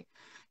okay.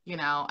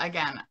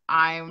 Again,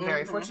 I'm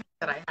very fortunate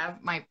that I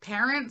have my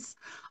parents,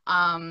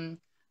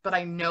 but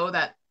I know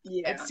that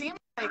it seems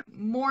like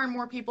more and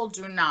more people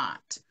do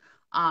not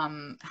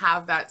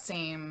have that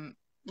same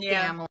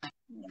family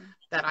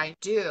that I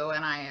do,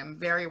 and I am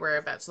very aware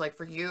of that. So like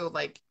for you,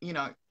 like,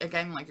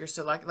 again, like, you're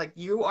so lucky, like,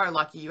 you are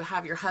lucky, you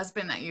have your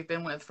husband that you've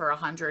been with for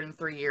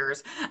 103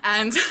 years,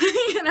 and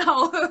who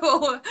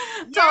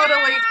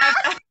totally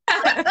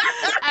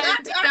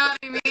and you know what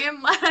I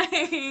mean,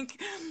 like,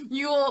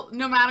 you'll,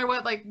 no matter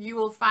what, like, you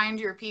will find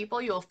your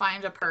people, you'll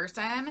find a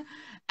person,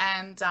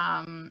 and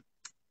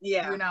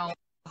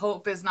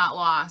hope is not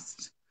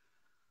lost.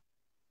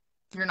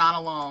 You're not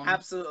alone.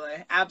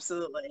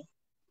 Absolutely.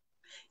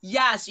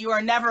 Yes, you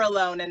are never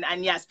alone.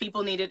 And yes,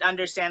 people need to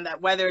understand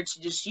that whether it's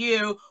just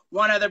you,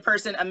 one other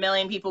person, a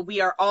million people,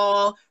 we are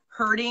all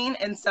hurting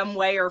in some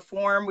way or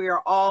form. We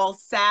are all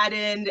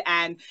saddened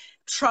and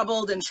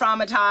troubled and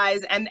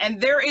traumatized.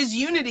 And there is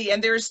unity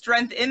and there is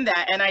strength in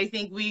that. And I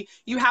think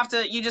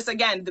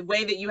again, the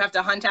way that you have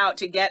to hunt out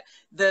to get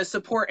the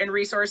support and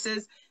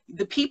resources,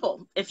 the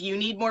people, if you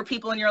need more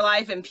people in your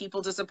life and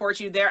people to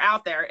support you, they're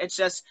out there. It's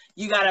just,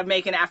 you got to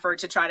make an effort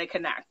to try to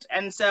connect.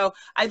 And so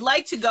I'd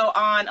like to go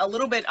on a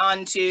little bit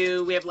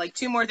we have like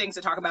two more things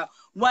to talk about.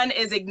 One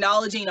is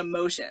acknowledging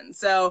emotions.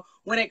 So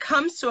when it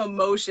comes to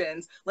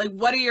emotions, like,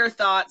 what are your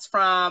thoughts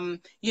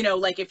from,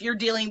 like, if you're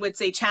dealing with,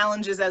 say,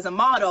 challenges as a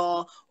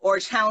model or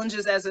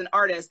challenges as an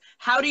artist,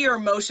 how do your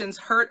emotions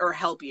hurt or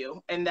help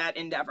you in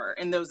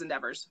those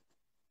endeavors?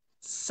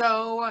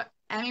 So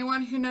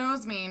anyone who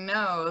knows me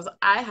knows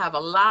I have a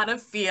lot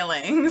of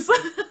feelings.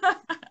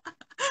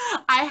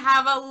 I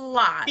have a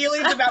lot.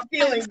 Feelings about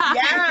feelings.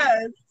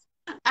 Yes.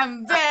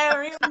 I'm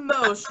very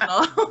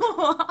emotional.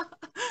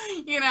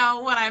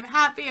 When I'm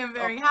happy, I'm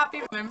very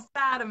happy. When I'm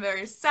sad, I'm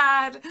very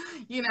sad.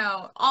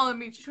 All in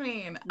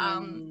between.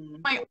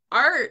 My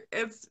art,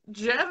 it's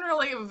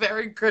generally a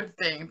very good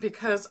thing,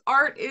 because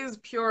art is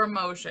pure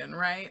emotion,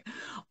 right?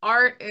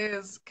 Art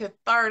is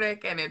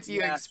cathartic, and it's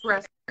you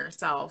expressing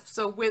yourself.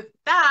 So with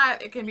that,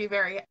 it can be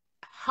very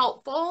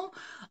helpful.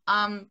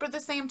 But at the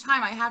same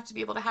time, I have to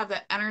be able to have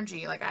that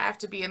energy. Like, I have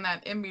to be in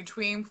that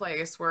in-between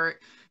place where,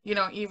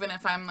 even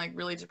if I'm like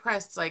really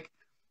depressed, like,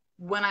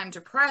 when I'm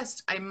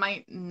depressed, I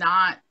might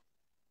not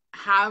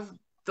have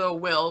the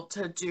will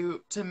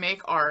to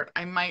make art.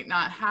 I might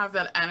not have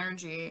that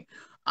energy.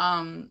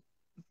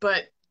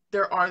 But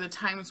there are the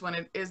times when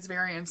it is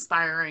very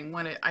inspiring,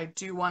 when I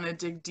do want to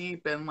dig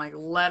deep and like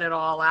let it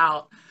all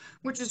out,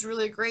 which is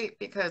really great,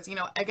 because,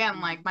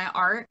 again, like, my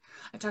art,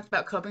 I talked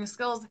about coping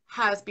skills,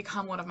 has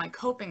become one of my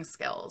coping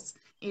skills.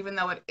 Even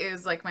though it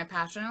is like my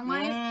passion in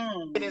life,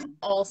 it is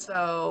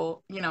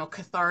also,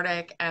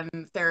 cathartic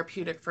and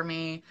therapeutic for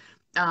me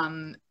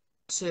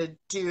to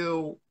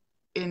do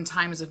in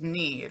times of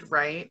need,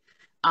 right?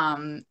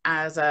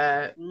 as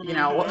a, you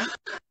know,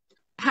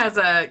 as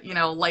a, you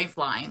know,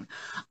 lifeline.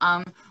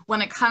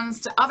 When it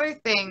comes to other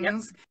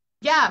things,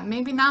 yeah,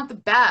 maybe not the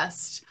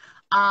best.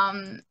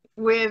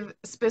 With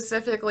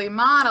specifically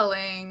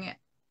modeling,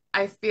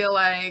 I feel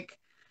like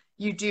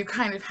you do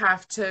kind of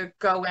have to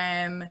go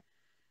in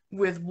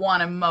with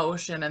one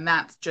emotion, and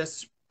that's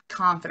just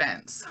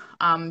confidence.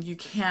 You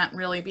can't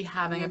really be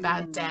having a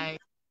bad day.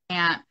 You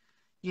can't,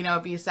 you know,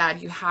 be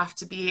sad. You have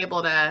to be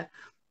able to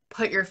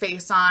put your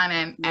face on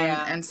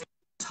and stand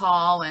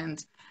tall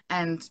and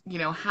you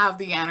know, have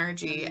the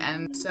energy.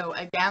 And so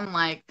again,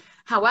 like,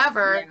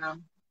 however,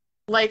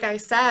 like I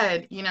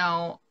said, you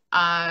know,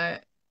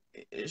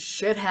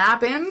 shit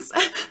happens.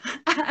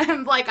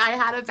 And like, I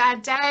had a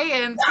bad day,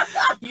 and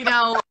you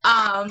know,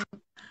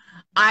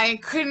 I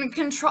couldn't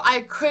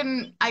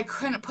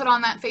put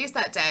on that face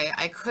that day.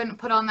 I couldn't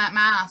put on that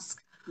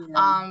mask.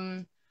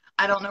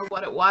 I don't know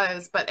what it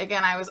was, but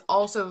again, I was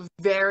also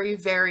very,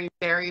 very,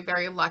 very,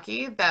 very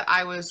lucky that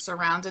I was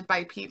surrounded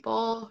by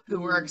people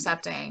who were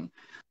accepting.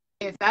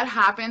 If that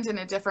happened in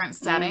a different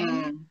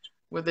setting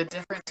with a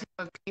different team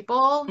of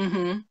people,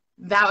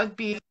 that would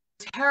be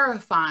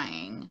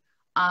terrifying.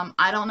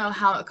 I don't know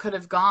how it could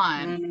have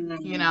gone,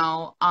 you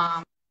know.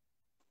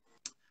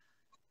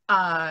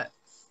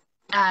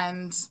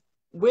 And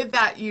with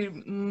that,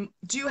 you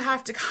do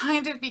have to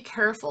kind of be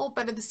careful,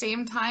 but at the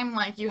same time,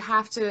 like, you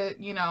have to,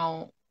 you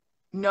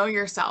know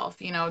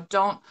yourself, you know,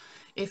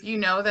 if you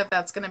know that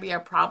that's going to be a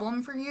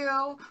problem for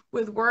you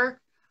with work,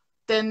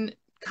 then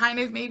kind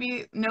of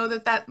maybe know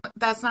that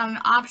that's not an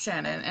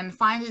option, and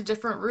find a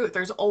different route.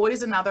 There's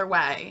always another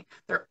way.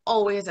 There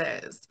always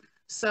is.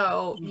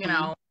 So, you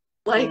know,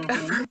 like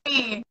for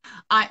me,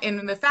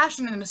 in the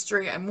fashion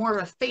industry, I'm more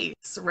of a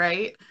face,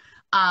 right?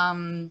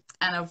 And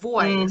a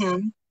voice.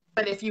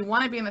 But if you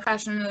want to be in the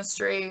fashion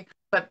industry,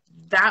 but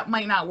that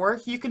might not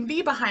work, you can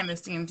be behind the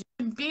scenes.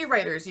 You can be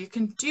writers. You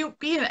can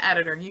be an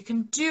editor. You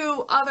can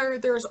do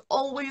there's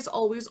always,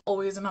 always,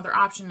 always another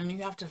option, and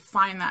you have to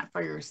find that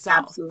for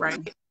yourself,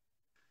 right?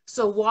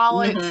 So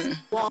while you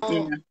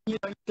know, you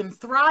can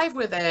thrive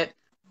with it,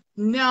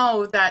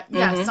 know that,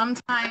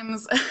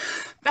 sometimes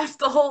that's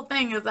the whole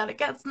thing, is that it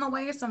gets in the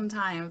way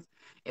sometimes.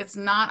 It's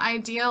not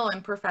ideal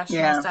in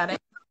professional settings,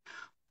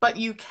 but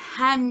you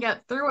can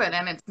get through it,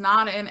 and it's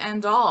not an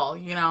end all,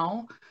 you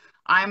know.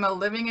 I'm a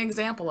living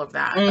example of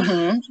that.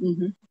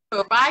 So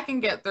if I can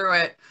get through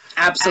it,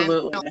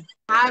 absolutely, and, you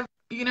know, have,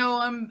 you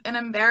know, an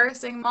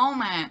embarrassing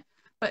moment,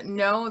 but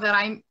know that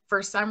I,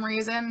 for some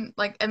reason,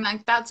 like, and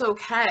like, that's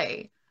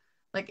okay.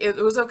 Like, it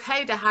was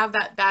okay to have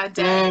that bad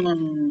day.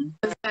 And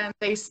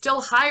they still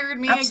hired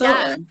me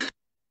again.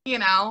 You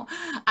know,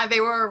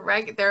 they're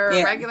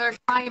a regular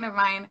client of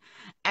mine,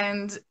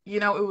 and you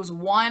know, it was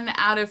 1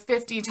 out of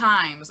 50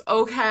 times.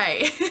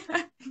 Okay.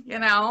 You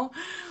know,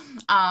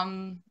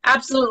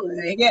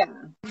 absolutely,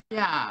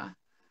 yeah,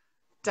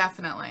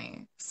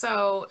 definitely.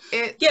 So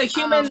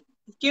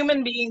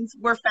human beings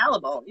were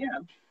fallible.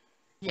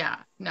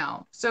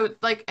 No. So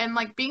like, and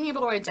like, being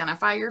able to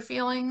identify your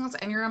feelings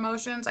and your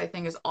emotions, I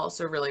think, is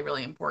also really,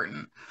 really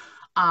important.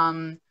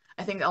 I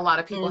think a lot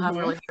of people have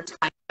really hard time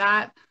with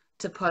that,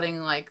 to putting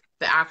like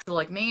the actual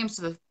like names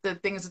to the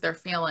things that they're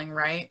feeling,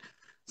 right?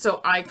 So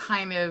I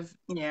kind of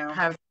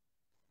have,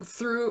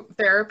 through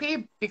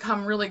therapy,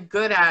 become really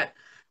good at,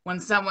 you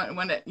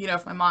know,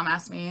 if my mom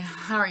asks me,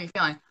 how are you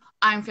feeling?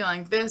 I'm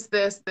feeling this,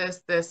 this,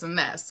 this, this, and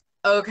this.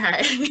 Okay.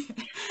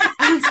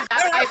 And so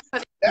that I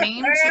put a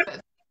name to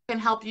it can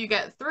help you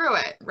get through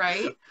it,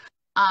 right?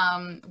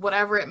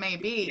 Whatever it may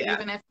be,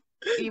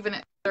 even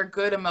if they're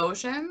good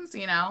emotions,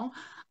 you know,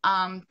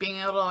 being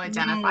able to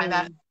identify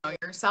that and know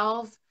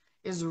yourself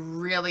is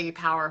really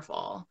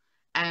powerful.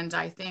 And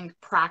I think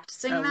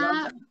practicing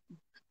that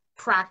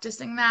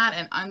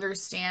and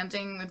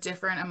understanding the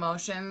different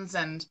emotions,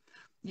 and,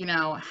 you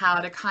know,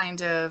 how to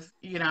kind of,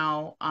 you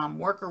know,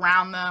 work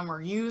around them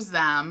or use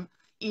them,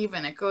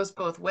 even, it goes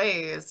both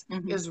ways,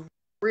 is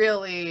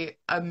really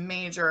a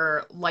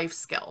major life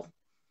skill.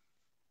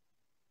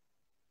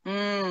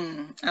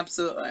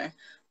 Absolutely.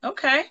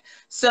 Okay.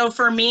 So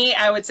for me,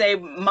 I would say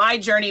my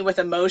journey with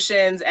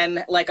emotions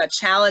and like a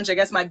challenge, I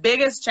guess my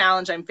biggest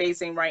challenge I'm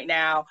facing right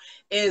now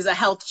is a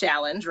health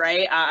challenge,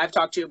 right? I've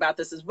talked to you about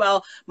this as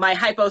well. My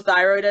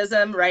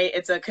hypothyroidism, right?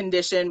 It's a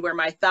condition where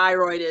my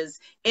thyroid is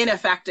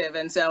ineffective.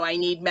 And so I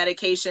need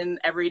medication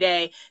every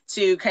day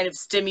to kind of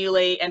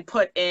stimulate and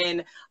put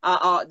in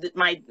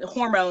my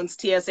hormones,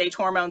 TSH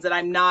hormones, that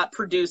I'm not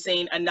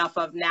producing enough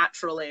of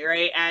naturally,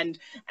 right? And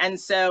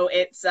so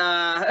it's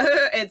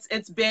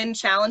it's been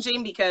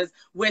challenging, because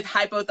with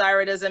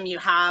hypothyroidism, you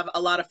have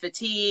a lot of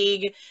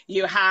fatigue,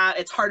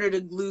 it's harder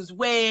to lose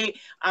weight.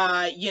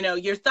 You know,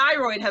 your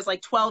thyroid has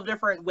like 12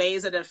 different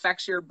ways that it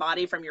affects your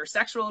body, from your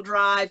sexual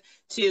drive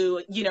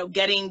to, you know,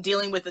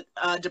 dealing with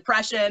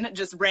depression,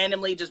 just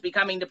randomly just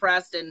becoming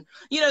depressed. And,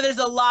 you know, there's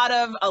a lot,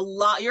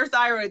 your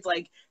thyroid's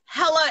like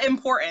hella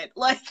important.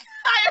 Like,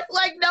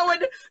 like no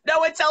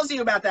one tells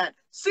you about that.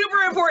 Super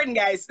important,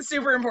 guys.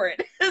 Super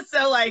important.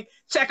 So like,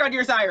 check on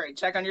your thyroid.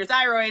 Check on your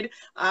thyroid.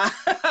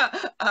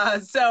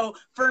 So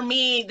for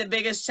me, the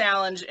biggest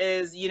challenge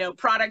is, you know,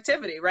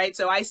 productivity, right?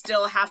 So I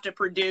still have to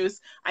produce.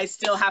 I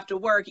still have to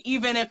work,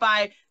 even if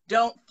I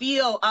don't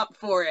feel up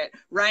for it,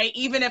 right?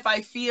 Even if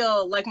I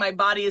feel like my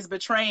body is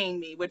betraying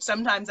me, which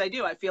sometimes I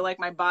do. I feel like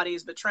my body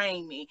is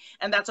betraying me.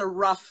 And that's a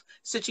rough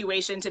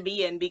situation to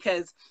be in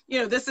because, you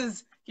know,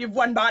 you have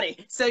one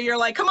body. So you're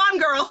like, come on,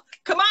 girl,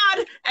 come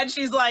on. And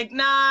she's like,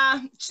 nah,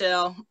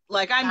 chill.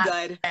 Like, I'm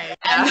good. Okay,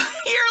 And yeah.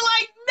 you're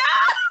like,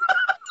 nah,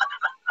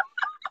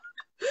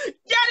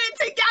 get it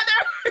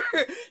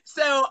together.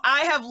 So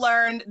I have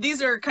learned,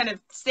 these are kind of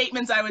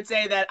statements I would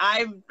say that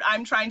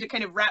I'm trying to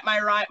kind of wrap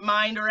my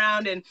mind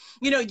around. And,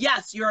 you know,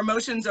 yes, your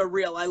emotions are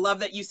real. I love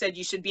that you said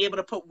you should be able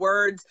to put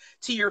words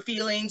to your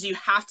feelings. You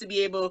have to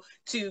be able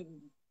to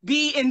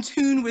be in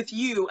tune with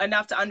you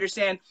enough to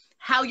understand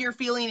how you're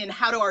feeling and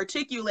how to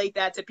articulate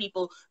that to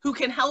people who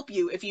can help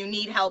you if you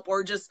need help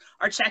or just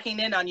are checking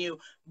in on you.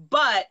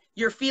 But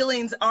your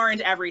feelings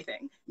aren't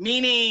everything.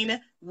 Meaning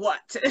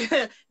what?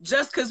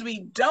 Just because we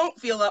don't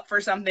feel up for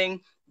something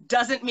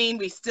doesn't mean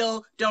we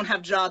still don't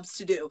have jobs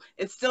to do.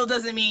 It still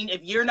doesn't mean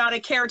if you're not a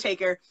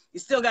caretaker, you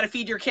still got to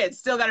feed your kids,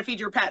 still got to feed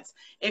your pets.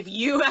 If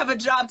you have a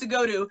job to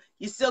go to,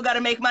 you still got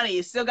to make money.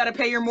 You still got to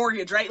pay your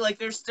mortgage, right? Like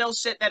there's still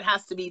shit that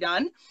has to be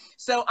done.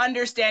 So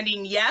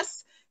understanding,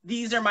 yes,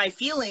 these are my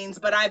feelings,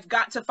 but I've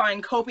got to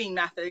find coping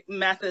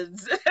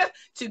methods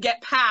to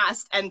get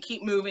past and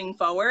keep moving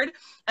forward.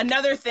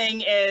 Another thing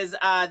is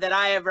that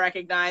I have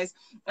recognized,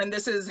 and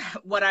this is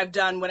what I've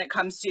done when it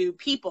comes to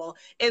people,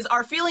 is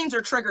our feelings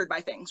are triggered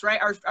by things,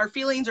 right? Our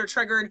feelings are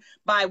triggered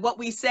by what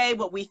we say,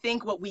 what we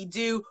think, what we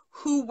do,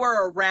 who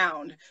we're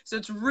around. So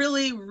it's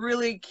really,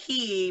 really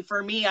key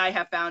for me, I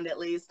have found at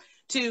least,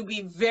 to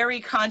be very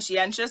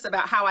conscientious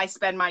about how I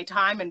spend my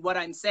time and what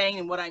I'm saying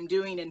and what I'm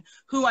doing and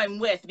who I'm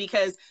with,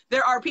 because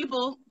there are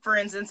people, for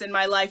instance, in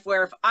my life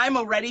where if I'm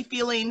already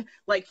feeling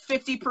like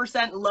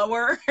 50%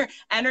 lower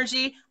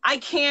energy, I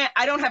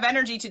don't have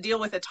energy to deal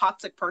with a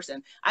toxic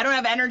person. I don't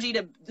have energy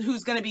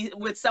who's going to be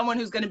with someone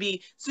who's going to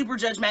be super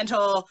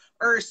judgmental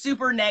or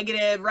super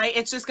negative, right?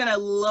 It's just going to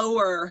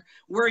lower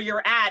where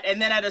you're at.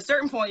 And then at a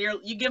certain point,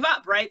 you give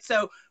up, right?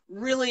 So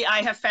really,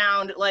 I have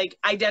found like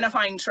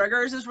identifying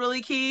triggers is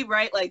really key,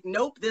 right? Like,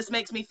 nope, this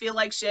makes me feel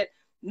like shit.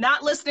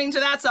 Not listening to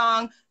that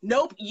song.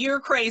 Nope, you're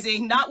crazy.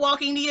 Not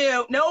walking to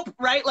you. Nope,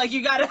 right? Like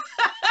you gotta,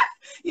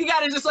 you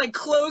gotta just like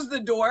close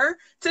the door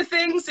to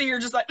things. So you're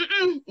just like,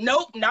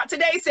 nope, not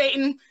today,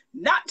 Satan.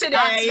 Not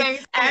today.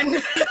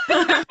 And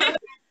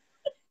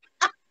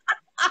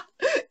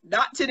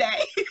not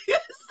today.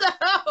 So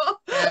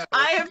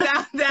I have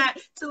found that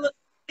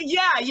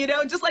yeah, you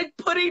know, just like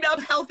putting up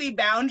healthy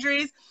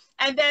boundaries.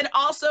 And then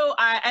also,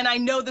 and I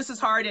know this is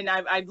hard, and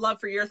I'd love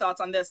for your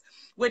thoughts on this,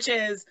 which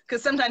is,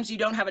 because sometimes you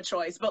don't have a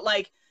choice, but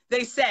like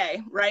they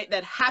say, right,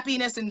 that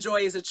happiness and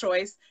joy is a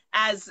choice,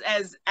 as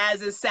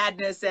is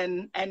sadness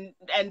and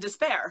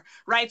despair,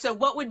 right? So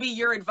what would be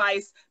your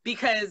advice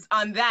because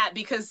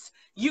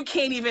you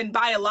can't even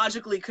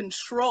biologically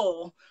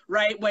control,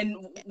 right,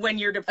 when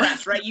you're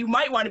depressed, right? You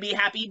might want to be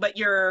happy, but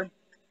your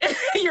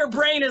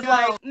brain is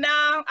like,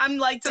 nah, I'm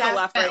like to the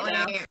left right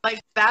now.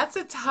 Like that's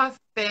a tough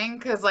thing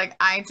because like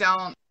I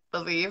don't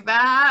believe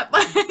that.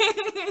 Like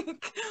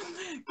because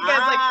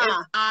like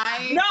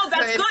if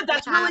that's good.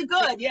 That's really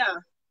good. Yeah.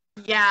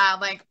 Yeah,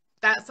 like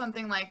that's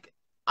something like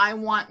I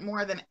want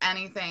more than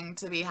anything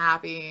to be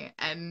happy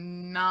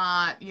and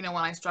not, you know,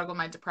 when I struggle with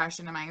my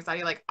depression and my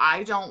anxiety, like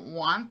I don't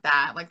want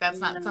that. Like that's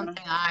not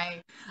something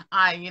I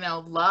you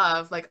know,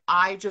 love. Like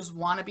I just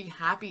want to be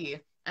happy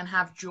and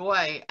have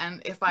joy.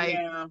 And if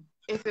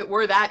it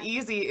were that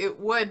easy, it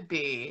would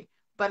be,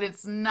 but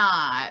it's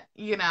not,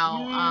 you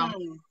know.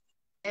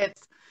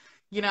 It's,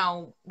 you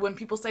know, when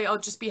people say, oh,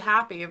 just be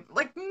happy,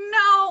 like,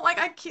 no, like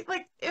I keep,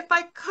 like if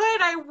I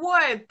could I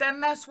would,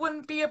 then this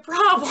wouldn't be a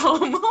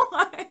problem.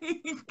 Like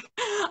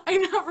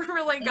I never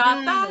really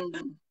got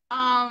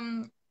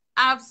that.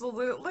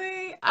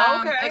 Absolutely.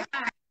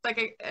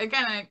 Okay.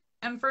 Again,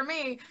 and for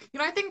me, you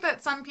know, I think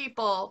that some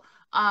people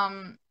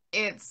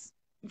it's,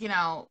 you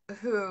know,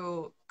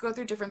 who go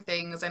through different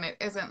things, and it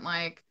isn't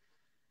like,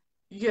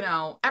 you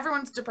know,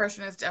 everyone's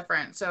depression is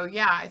different. So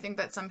yeah, I think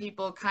that some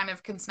people kind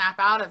of can snap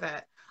out of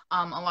it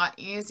a lot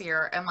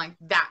easier, and like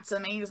that's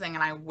amazing,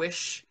 and I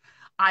wish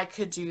I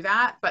could do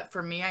that, but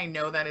for me, I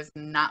know that is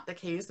not the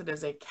case. It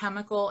is a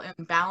chemical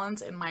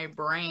imbalance in my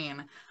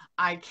brain.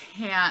 I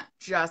can't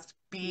just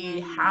be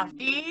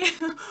happy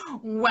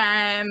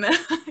when,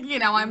 you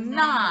know, I'm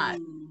not.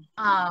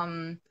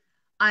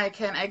 I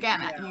can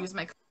again use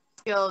my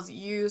skills,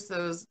 use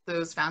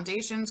those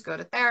foundations, go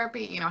to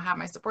therapy, you know, have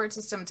my support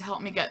system to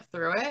help me get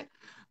through it.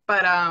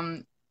 But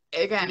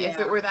again, if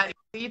it were that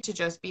easy to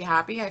just be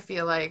happy, I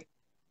feel like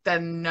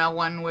then no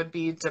one would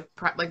be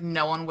depressed, like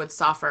no one would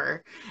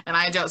suffer. And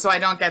I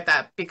don't get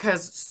that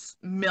because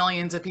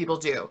millions of people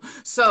do.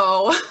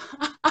 So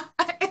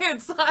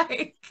it's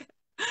like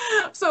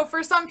So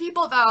for some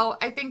people though,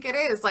 I think it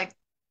is like,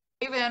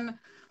 even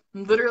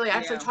literally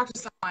actually Yeah. talked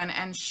to someone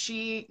and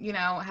she,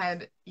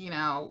 had,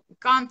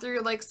 gone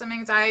through like some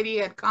anxiety,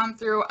 had gone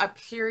through a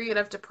period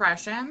of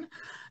depression,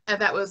 and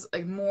that was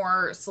like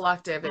more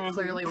selective. It Hmm.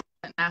 clearly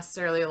wasn't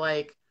necessarily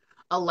like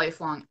a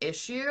lifelong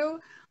issue.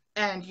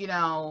 And,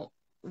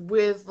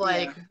 with Yeah.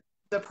 like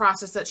the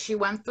process that she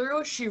went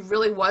through, she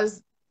really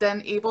was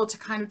then able to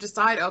kind of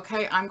decide,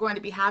 okay, I'm going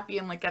to be happy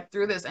and like get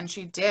through this. And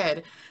she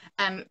did,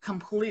 and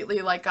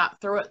completely like got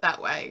through it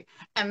that way.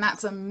 And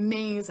that's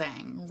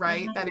amazing,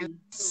 right? That is Hmm.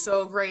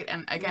 so great.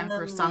 And again,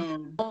 for some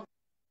Hmm. people,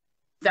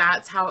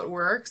 that's how it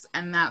works,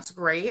 and that's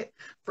great.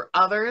 For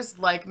others,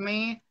 like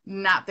me,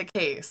 not the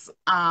case,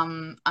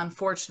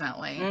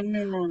 unfortunately.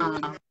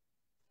 Hmm.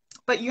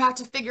 But you have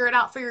to figure it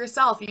out for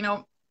yourself.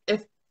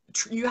 If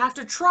you have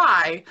to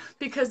try,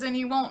 because then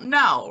you won't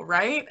know,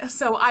 right?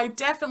 So I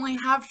definitely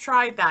have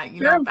tried that,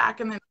 Sure. back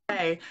in the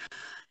day.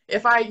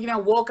 If I,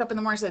 woke up in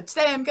the morning and said,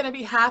 today I'm going to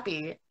be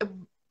happy,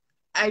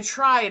 I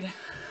tried.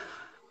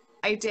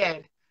 I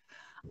did.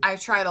 I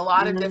tried a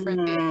lot of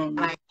different things, and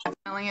Hmm. I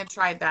definitely had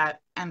tried that.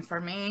 And for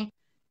me,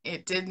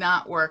 it did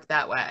not work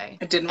that way.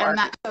 It didn't And work.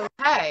 that's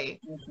okay,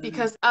 Hmm.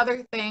 because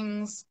other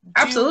things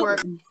do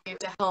work Absolutely.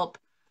 to help,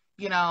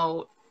 you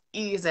know,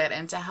 ease it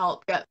and to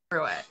help get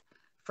through it,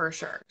 for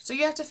sure. So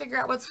you have to figure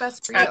out what's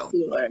best for you.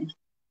 Absolutely.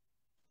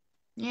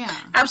 Yeah.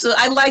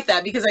 Absolutely. I like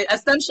that because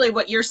essentially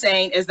what you're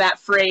saying is that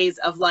phrase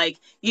of like,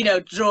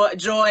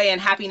 joy and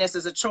happiness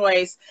is a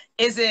choice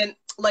isn't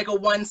like a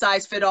one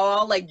size fit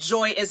all. Like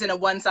joy isn't a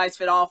one size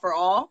fit all for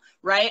all.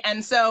 Right.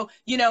 And so,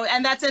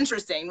 and that's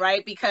interesting,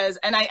 right? Because,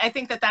 and I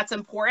think that that's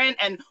important.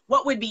 And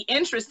what would be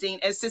interesting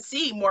is to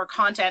see more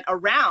content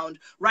around,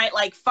 right?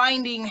 Like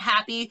finding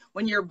happy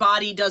when your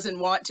body doesn't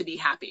want to be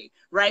happy,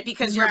 right?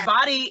 Because Right.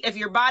 if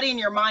your body and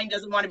your mind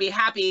doesn't want to be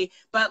happy,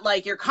 but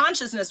like your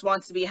consciousness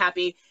wants to be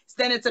happy,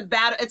 then it's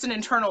an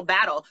internal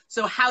battle.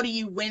 So how do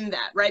you win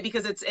that, right?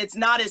 Because it's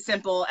not as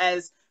simple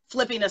as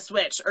flipping a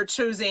switch or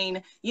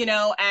choosing,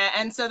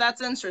 and so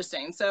that's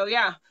interesting. So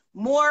yeah,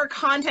 more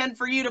content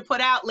for you to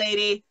put out,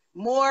 lady.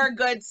 More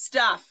good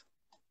stuff.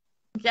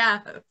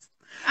 Yes.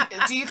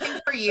 Do you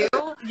think for you,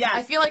 I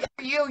Yes. feel like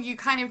for you, you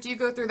kind of do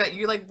go through that.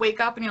 You like wake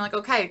up and you're like,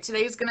 okay,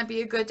 today's going to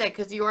be a good day,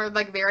 because you are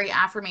like very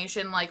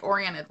affirmation like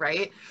oriented,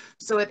 right?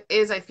 So it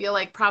is, I feel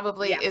like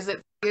probably, Yeah. is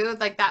it for you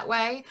like that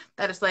way?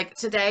 That it's like,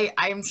 today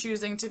I am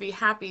choosing to be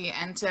happy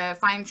and to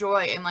find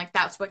joy, and like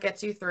that's what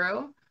gets you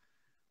through?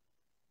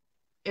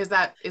 Is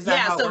that Yeah,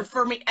 how it so works?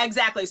 for me,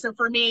 exactly. So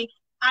for me,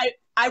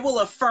 I will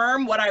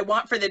affirm what I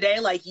want for the day,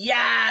 like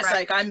yes, Right.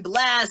 like I'm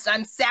blessed,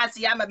 I'm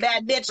sassy, I'm a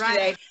bad bitch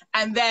today, Right.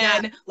 and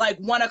Yeah. then like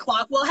 1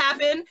 o'clock will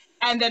happen,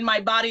 and then my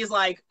body's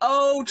like,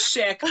 oh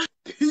chick,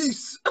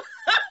 peace, and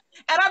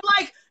I'm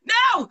like,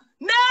 no,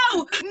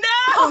 no,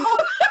 no,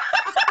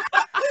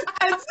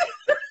 and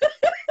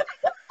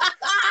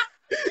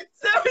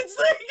so it's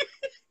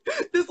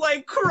like this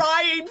like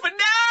crying, but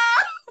no,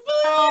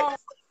 Oh,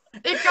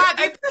 please, it got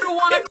you and through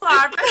 1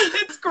 o'clock.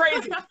 it's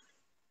crazy.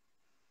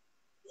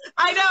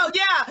 I know,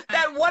 yeah.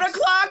 That 1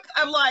 o'clock,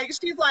 I'm like,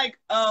 she's like,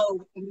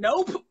 oh,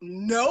 nope,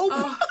 nope.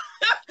 Oh,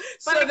 but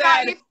So it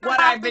got then you through what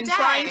half I've the been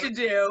trying day. to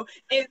do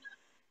is,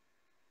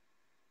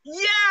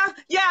 yeah,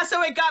 yeah.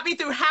 So it got me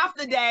through half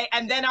the day,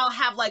 and then I'll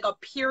have like a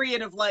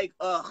period of like,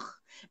 ugh.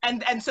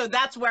 And so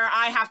that's where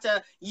I have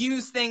to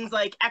use things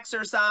like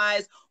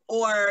exercise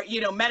or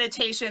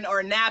meditation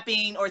or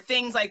napping or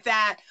things like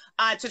that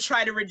to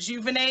try to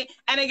rejuvenate.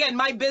 And again,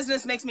 my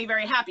business makes me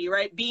very happy,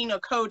 right? Being a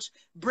coach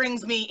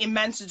brings me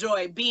immense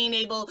joy. Being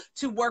able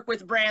to work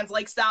with brands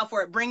like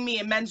StyleForIt bring me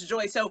immense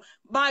joy. So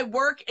my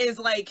work is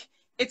like,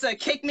 it's a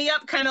kick me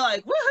up kind of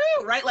like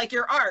woohoo, right? Like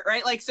your art,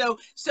 right? Like so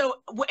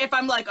if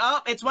I'm like, oh,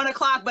 it's 1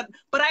 o'clock, but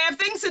I have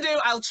things to do,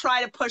 I'll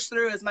try to push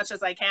through as much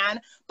as I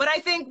can. But I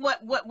think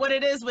what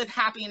it is with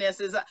happiness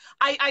is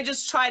I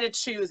just try to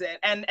choose it,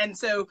 and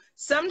so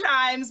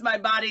sometimes my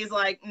body's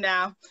like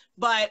no,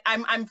 but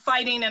I'm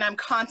fighting and I'm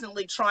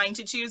constantly trying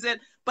to choose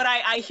it. But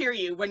I hear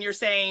you when you're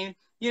saying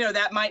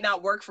that might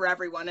not work for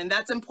everyone, and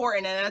that's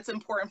important, and that's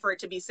important for it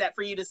to be set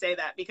for you to say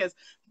that, because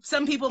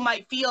some people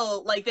might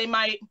feel like they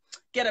might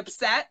get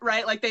upset,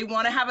 right? Like they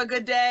want to have a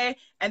good day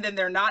and then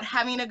they're not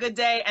having a good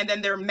day and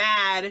then they're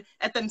mad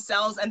at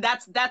themselves, and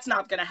that's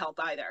not going to help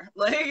either.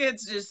 Like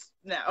it's just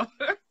no.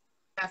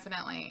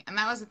 Definitely. And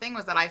that was the thing,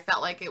 was that I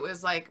felt like it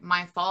was like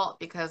my fault,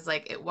 because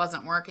like it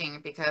wasn't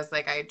working, because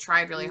like I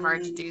tried really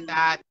hard to do Mm,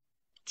 that.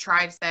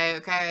 Tried to say,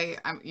 okay,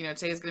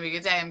 today's gonna be a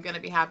good day. I'm gonna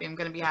be happy. I'm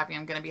gonna be happy.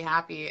 I'm gonna be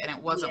happy. And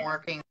it wasn't yeah.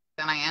 working.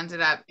 Then I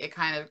ended up, it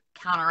kind of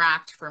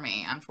counteract for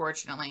me,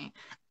 unfortunately.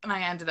 And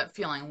I ended up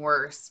feeling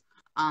worse,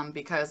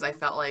 because I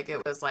felt like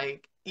it was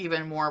like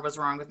even more was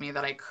wrong with me,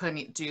 that I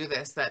couldn't do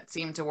this that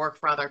seemed to work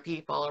for other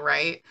people,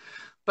 right?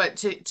 But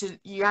to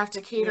you have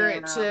to cater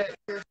it Yeah. to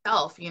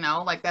yourself,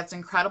 like that's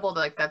incredible,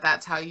 like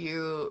that's how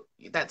you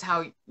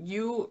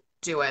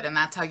do it and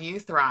that's how you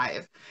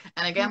thrive.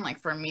 And again, like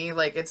for me,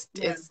 like it's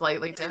Yeah.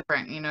 slightly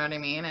different, you know what I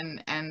mean?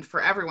 And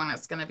for everyone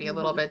it's going to be a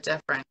little Mhm. bit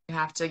different. You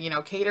have to, you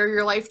know, cater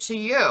your life to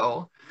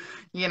you.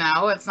 You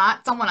know, it's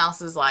not someone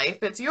else's life,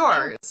 it's Yeah.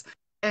 yours.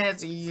 And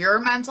it's your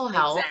mental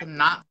health, Exactly.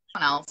 not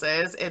someone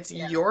else's. It's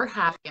Yeah. your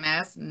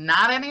happiness,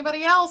 not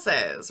anybody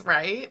else's,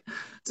 right?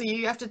 So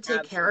you have to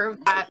take care of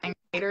Absolutely. that and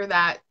cater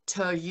that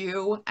to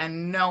you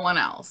and no one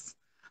else.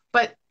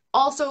 But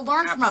also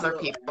learn from other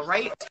Absolutely. people,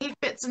 right? Take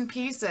bits and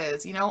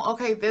pieces, you know,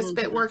 okay, this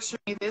bit Mhm. works for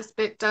me, this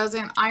bit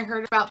doesn't. I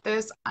heard about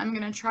this, I'm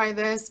going to try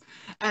this.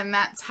 And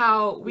that's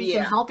how we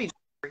can Yeah. help each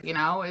other, you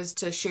know, is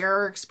to share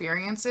our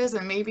experiences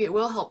and maybe it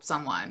will help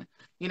someone.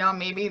 You know,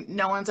 maybe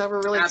no one's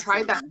ever really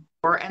tried that Absolutely.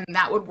 before and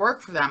that would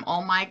work for them.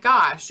 Oh my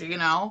gosh, you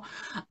know.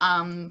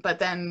 But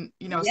then,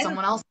 you know, Yeah.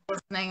 someone else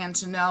listening and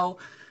to know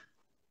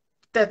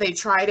that they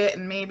tried it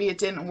and maybe it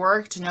didn't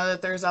work, to know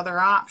that there's other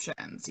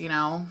options, you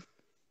know.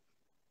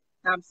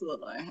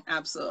 Absolutely.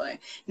 Absolutely.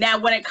 Now,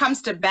 when it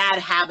comes to bad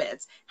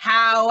habits,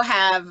 how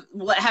have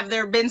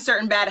there been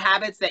certain bad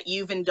habits that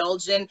you've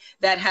indulged in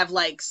that have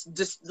like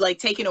just like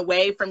taken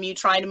away from you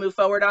trying to move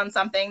forward on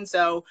something?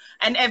 So,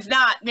 and if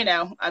not, you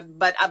know,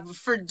 but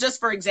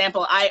for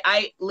example,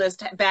 I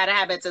list bad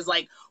habits as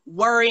like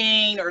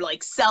worrying or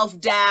like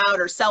self-doubt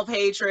or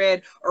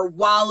self-hatred or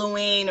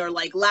wallowing or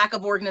like lack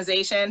of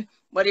organization.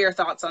 What are your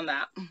thoughts on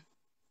that?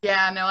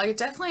 Yeah, no, I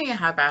definitely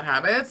have bad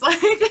habits. Like,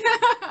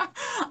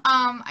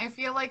 I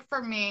feel like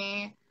for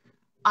me,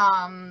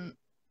 um,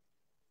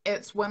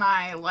 it's when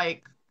I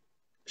like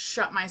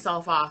shut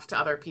myself off to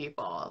other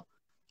people.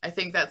 I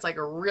think that's like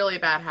a really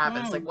bad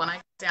habit. It's like Mm, when I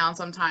get down,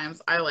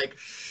 sometimes I like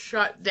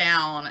shut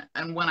down,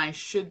 and when I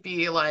should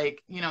be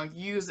like, you know,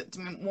 use it to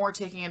more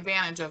taking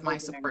advantage of my opening.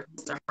 support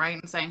system, right?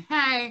 And saying,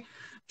 hey,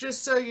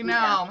 just so you know,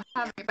 Yeah. I'm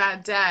having a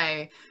bad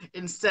day,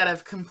 instead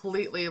of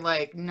completely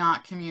like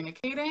not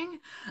communicating.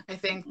 I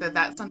think that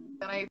that's something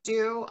that I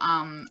do.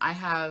 I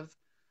have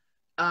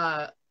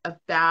a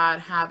bad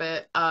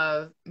habit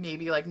of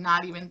maybe like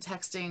not even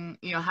texting,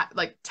 you know,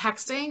 like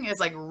texting is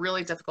like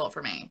really difficult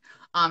for me.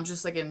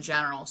 Just like in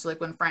general. So like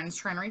when friends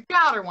try and reach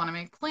out or want to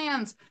make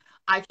plans,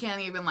 I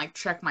can't even like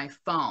check my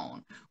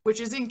phone, which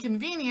is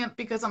inconvenient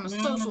because I'm a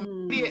social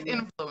media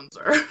Mm.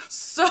 influencer.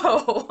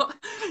 So,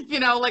 you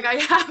know, like I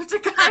have to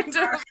kind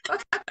of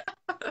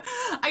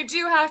I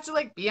do have to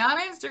like be on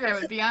Instagram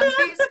and be on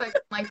Facebook and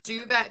like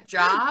do that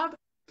job.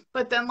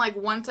 But then like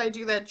once I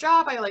do that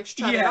job, I like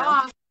shut it Yeah.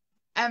 off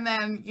and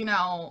then, you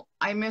know,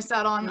 I miss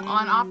out on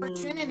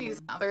opportunities Mm.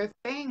 and other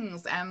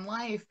things and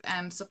life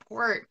and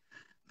support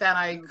that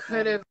I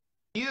could Okay. have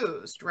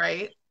used,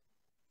 right?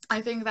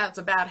 I think that's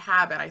a bad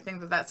habit. I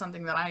think that that's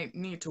something that I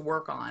need to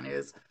work on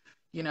is,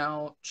 you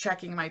know,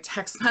 checking my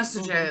text Hmm.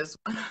 messages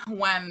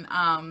when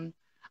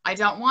I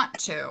don't want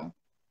to.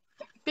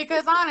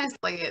 Because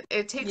honestly,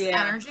 it takes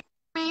Yeah. energy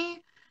from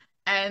me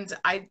and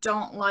I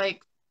don't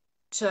like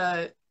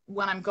to,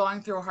 when I'm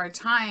going through a hard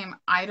time,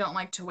 I don't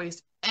like to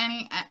waste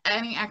any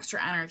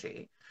extra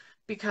energy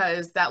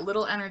because that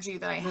little energy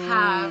that I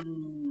have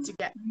Mm. to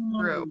get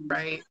through, Mm.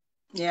 right?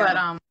 But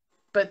Yeah.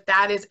 but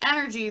that is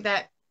energy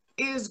that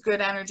is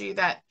good energy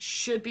that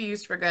should be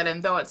used for good.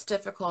 And though it's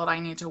difficult, I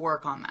need to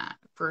work on that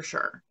for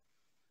sure.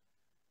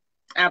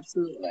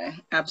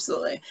 Absolutely.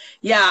 Absolutely.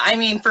 Yeah. I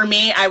mean, for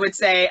me, I would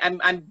say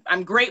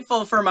I'm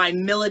grateful for my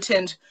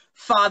militant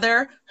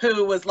father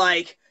who was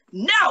like,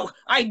 no,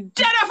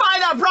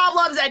 identify the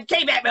problems and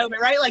keep it moving,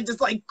 right? Like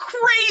just like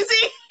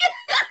crazy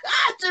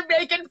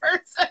Jamaican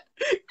person.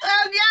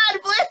 Oh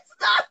God, please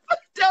stop.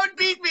 Don't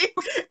beat me.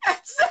 And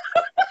so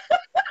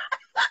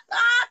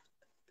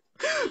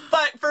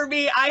but for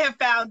me, I have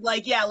found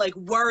like, yeah, like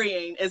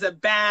worrying is a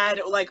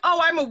bad, like,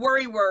 oh, I'm a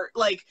worry word.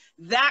 Like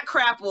that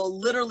crap will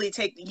literally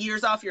take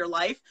years off your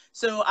life.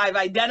 So I've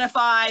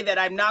identified that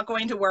I'm not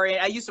going to worry.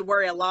 I used to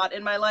worry a lot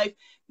in my life.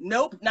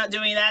 Nope, not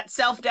doing that.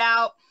 Self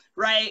doubt,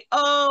 right?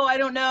 Oh, I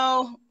don't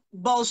know.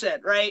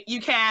 Bullshit, right? You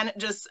can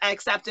just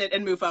accept it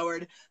and move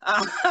forward.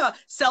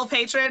 Self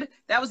hatred,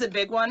 that was a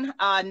big one.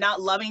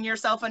 Not loving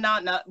yourself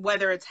enough, not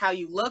whether it's how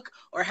you look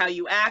or how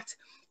you act,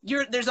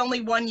 there's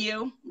only one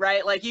you,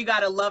 right? Like you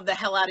got to love the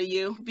hell out of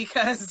you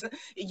because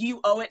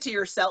you owe it to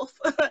yourself.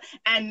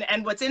 And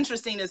what's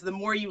interesting is the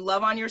more you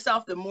love on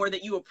yourself, the more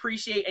that you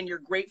appreciate and you're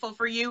grateful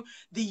for you,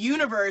 the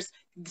universe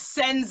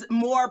sends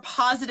more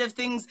positive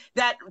things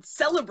that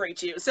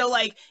celebrate you. So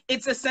like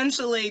it's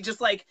essentially just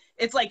like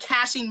it's like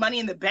cashing money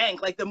in the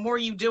bank. Like the more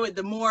you do it,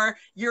 the more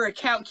your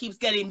account keeps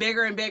getting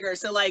bigger and bigger.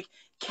 So like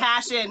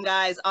cash in,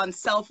 guys, on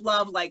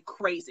self-love like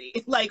crazy,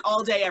 like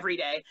all day every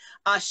day.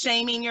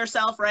 Shaming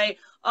yourself, right?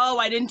 Oh,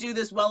 I didn't do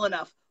this well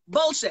enough.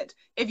 Bullshit.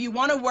 If you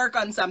want to work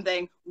on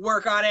something,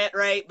 work on it,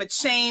 right? But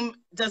shame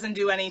doesn't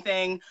do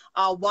anything.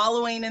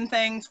 Wallowing in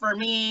things, for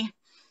me,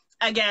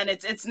 again,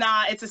 it's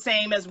not, it's the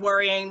same as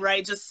worrying,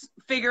 right? Just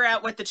figure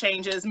out what the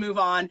change is, move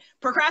on.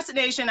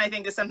 Procrastination, I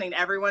think, is something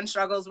everyone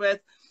struggles with.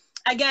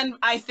 again,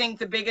 I think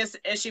the biggest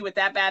issue with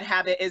that bad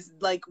habit is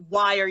like,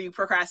 why are you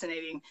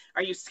procrastinating?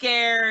 Are you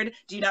scared?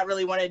 Do you not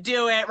really want to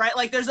do it? Right?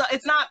 Like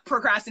it's not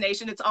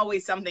procrastination. It's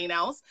always something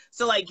else.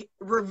 So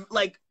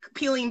like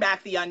peeling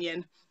back the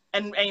onion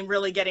and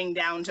really getting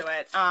down to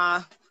it.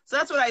 So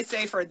that's what I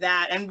say for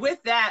that. And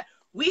with that,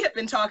 we have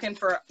been talking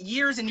for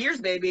years and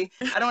years, baby.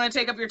 I don't want to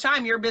take up your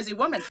time. You're a busy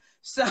woman.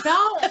 So no,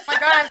 oh my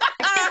God, I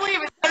can't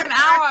believe it's been an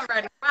hour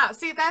already. Wow.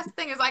 See, that's the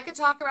thing is I could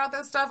talk about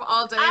this stuff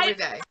all day, every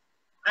day.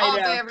 All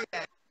day, every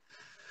day.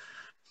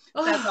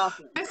 That's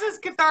awesome. This is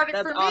cathartic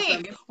for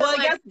awesome. me. Well,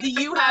 I guess, do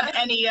you have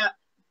any,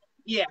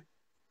 yeah.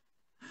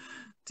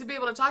 To be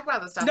able to talk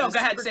about this stuff. No, go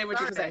ahead. Say what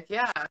you say.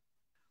 Yeah.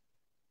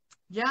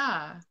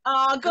 Yeah.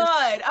 Oh,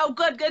 good. Oh,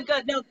 good.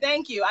 No,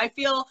 thank you. I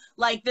feel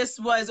like this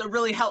was a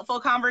really helpful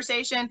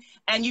conversation,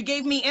 and you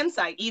gave me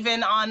insight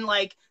even on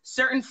like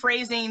certain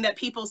phrasing that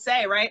people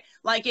say, right?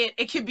 Like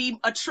it could be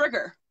a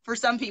trigger for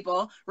some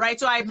people, right?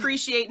 So I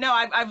appreciate, no,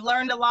 I've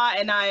learned a lot,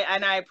 and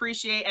I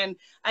appreciate, and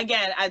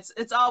again,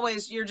 it's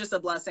always, you're just a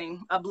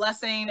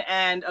blessing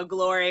and a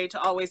glory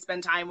to always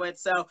spend time with.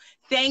 So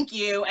thank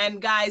you.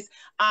 And guys,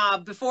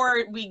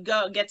 before we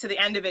get to the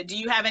end of it, do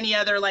you have any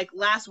other like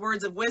last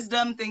words of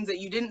wisdom, things that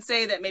you didn't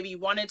say that maybe you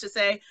wanted to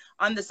say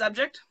on the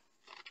subject?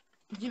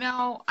 You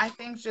know, I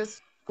think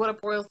just what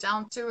it boils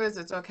down to is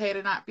it's okay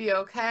to not be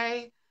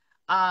okay.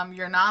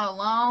 You're not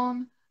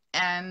alone,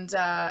 and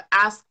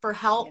ask for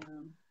help. Yeah.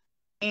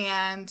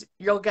 And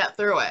you'll get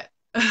through it.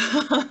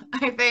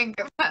 I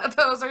think that's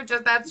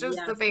just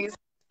the base,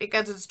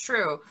 because it's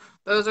true.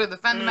 Those are the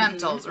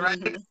fundamentals, right?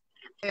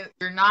 Mm-hmm.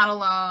 You're not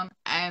alone,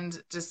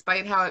 and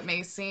despite how it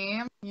may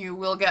seem, you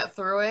will get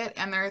through it,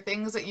 and there are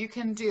things that you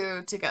can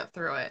do to get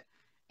through it.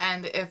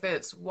 And if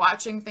it's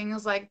watching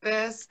things like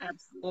this,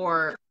 absolutely,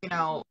 or, you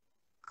know,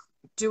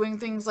 doing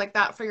things like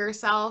that for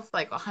yourself,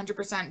 like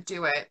 100%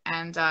 do it.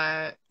 And,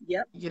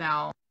 you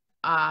know,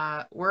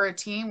 we're a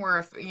team.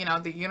 You know,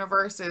 the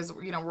universe is,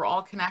 you know, we're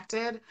all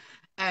connected,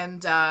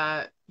 and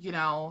you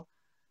know,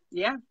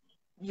 yeah,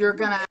 you're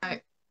gonna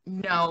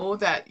know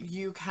that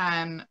you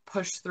can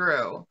push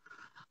through.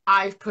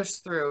 I've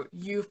pushed through,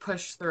 you've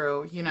pushed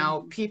through, you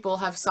know, people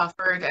have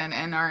suffered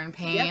and are in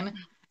pain,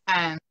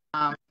 and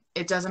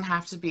it doesn't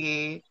have to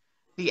be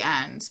the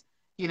end.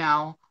 You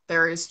know,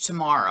 there is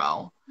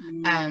tomorrow.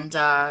 And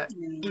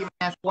even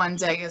if one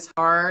day is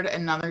hard,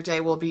 another day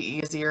will be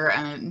easier,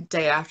 and a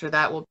day after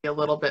that will be a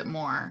little bit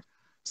more.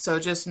 So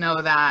just know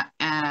that,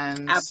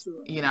 and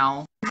absolutely, you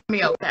know,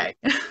 be okay.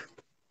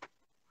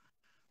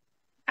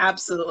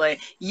 Absolutely.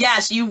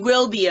 Yes, you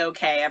will be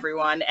okay,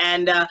 everyone.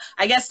 And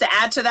I guess to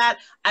add to that,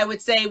 I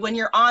would say when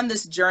you're on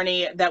this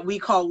journey that we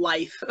call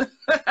life,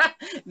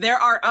 there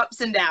are ups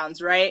and downs,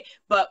 right?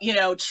 But, you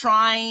know,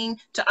 trying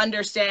to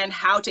understand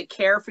how to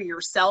care for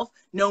yourself,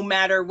 no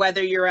matter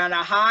whether you're on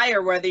a high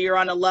or whether you're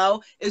on a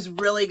low, is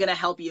really going to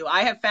help you.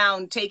 I have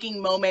found taking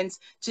moments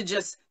to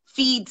just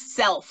feed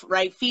self,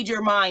 right? Feed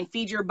your mind,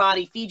 feed your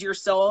body, feed your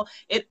soul.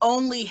 It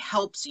only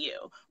helps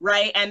you,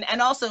 right?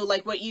 And also,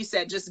 like what you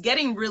said, just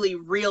getting really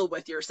real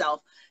with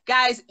yourself.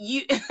 Guys,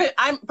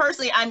 I'm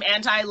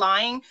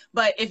anti-lying,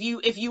 but if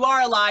you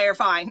are a liar,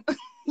 fine.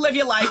 Live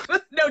your life,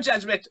 no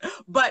judgment.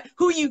 But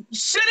who you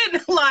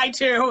shouldn't lie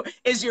to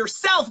is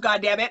yourself,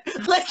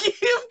 goddammit. Like,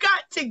 you've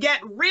got to get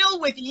real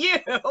with you.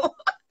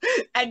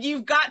 And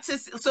you've got to,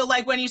 so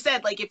like when you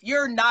said, like, if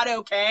you're not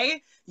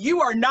okay, you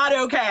are not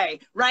okay,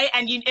 right?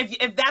 And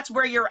if that's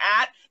where you're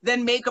at,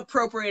 then make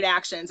appropriate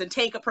actions and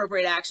take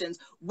appropriate actions,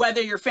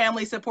 whether your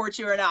family supports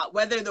you or not,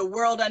 whether the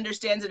world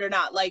understands it or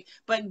not. Like,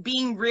 but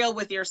being real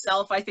with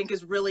yourself, I think,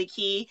 is really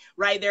key,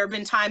 right? There have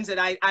been times that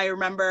I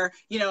remember,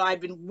 you know, I've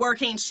been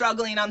working,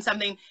 struggling on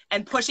something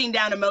and pushing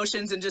down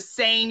emotions and just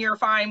saying you're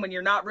fine when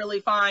you're not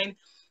really fine.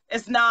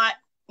 It's not,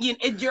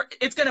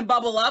 it's going to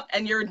bubble up,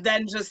 and you're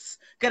then just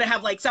going to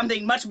have like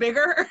something much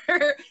bigger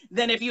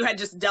than if you had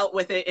just dealt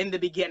with it in the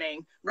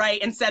beginning,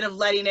 right? Instead of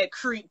letting it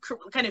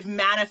kind of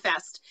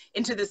manifest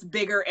into this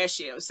bigger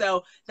issue.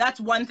 So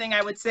that's one thing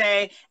I would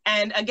say.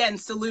 And again,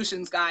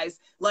 solutions, guys,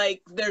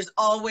 like there's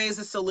always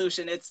a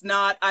solution. It's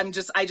not, I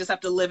just have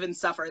to live and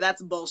suffer.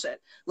 That's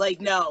bullshit.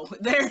 Like, no,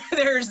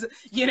 there's,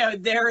 you know,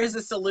 there is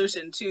a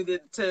solution to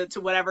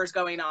whatever's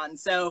going on.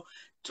 So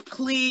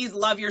please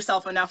love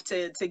yourself enough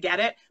to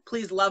get it.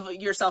 Please love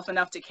yourself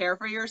enough to care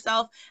for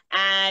yourself,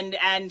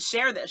 and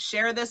share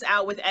this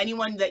out with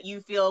anyone that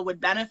you feel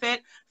would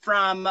benefit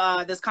from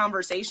this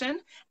conversation.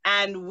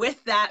 And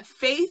with that,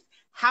 Faith,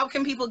 how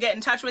can people get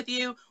in touch with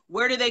you?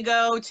 Where do they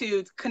go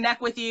to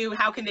connect with you?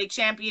 How can they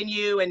champion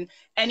you? And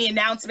any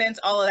announcements,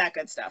 all of that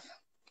good stuff.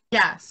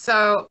 Yeah,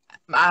 so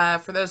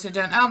for those who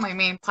don't know, my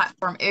main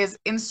platform is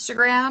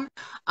Instagram,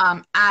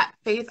 at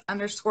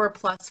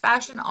Faith_plus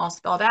fashion, all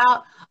spelled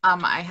out.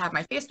 I have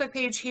my Facebook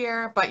page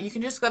here, but you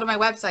can just go to my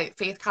website,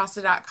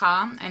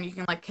 faithcosta.com, and you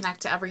can like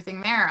connect to everything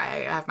there.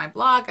 I have my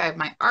blog, I have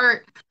my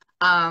art.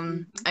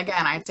 Again,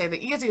 I'd say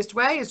the easiest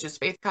way is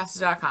just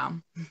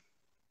faithcosta.com.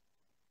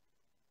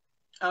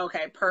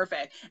 Okay,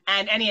 perfect.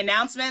 And any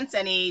announcements,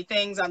 any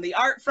things on the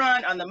art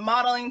front, on the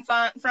modeling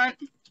front?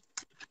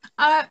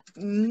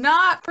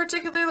 Not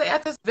particularly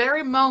at this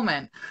very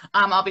moment.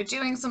 I'll be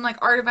doing some like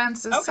art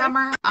events this Okay.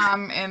 summer,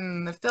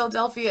 in the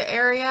Philadelphia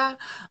area.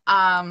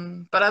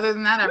 But other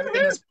than that,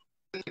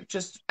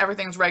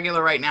 everything's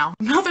regular right now.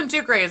 Nothing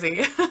too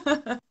crazy.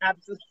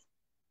 Absolutely.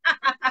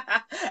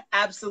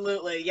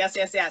 Absolutely. Yes,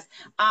 yes, yes.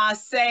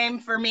 Same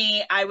for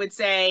me. I would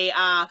say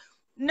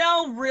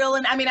no real,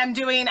 and I mean,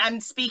 I'm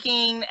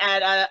speaking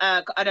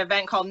at an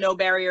event called No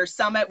Barrier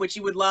Summit, which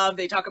you would love.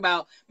 They talk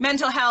about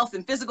mental health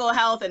and physical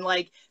health and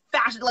like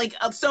fashion, like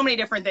so many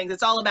different things.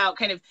 It's all about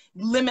kind of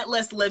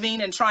limitless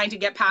living and trying to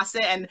get past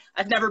it. And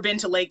I've never been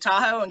to Lake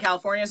Tahoe in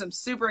California, so I'm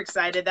super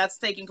excited. That's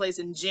taking place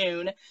in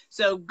June.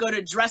 So go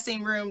to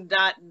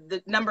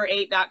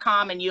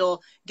dressingroom.the8.com and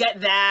you'll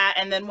get that.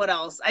 And then what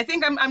else? I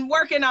think I'm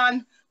working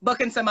on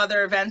booking some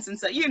other events, and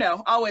so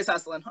always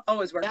hustling,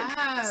 always working.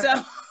 Yeah.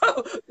 So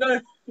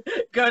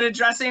go to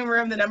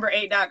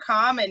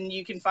dressingroom8.com and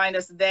you can find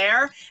us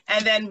there.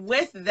 And then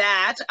with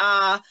that,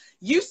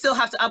 you still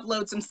have to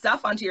upload some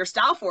stuff onto your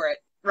StyleForIt,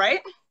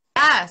 right?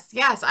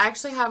 Yes. I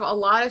actually have a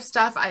lot of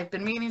stuff. I've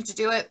been meaning to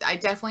do it. I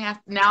definitely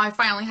have now. I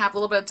finally have a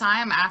little bit of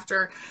time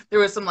after there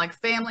was some like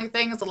family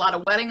things, a lot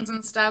of weddings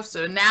and stuff.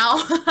 So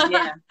now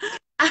Yeah.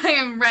 I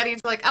am ready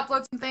to like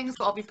upload some things.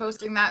 So I'll be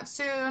posting that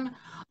soon.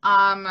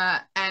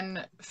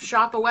 And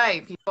shop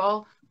away,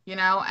 people.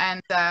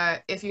 And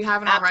if you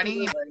haven't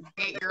already,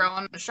 create your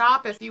own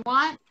shop if you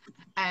want.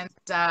 And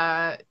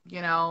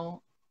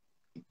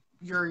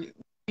your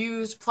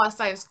used plus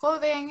size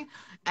clothing.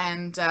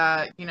 And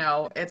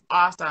it's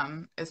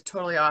awesome. It's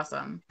totally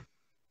awesome.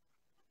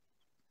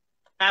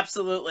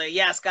 Absolutely.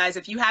 Yes, guys,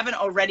 if you haven't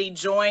already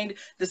joined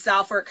the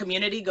StyleForIt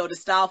community, go to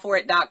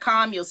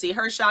StyleForIt.com. You'll see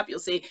her shop. You'll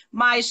see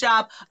my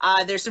shop.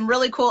 There's some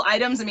really cool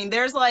items. I mean,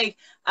 there's like,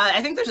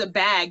 I think there's a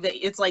bag that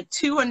it's like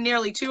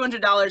nearly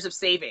 $200 of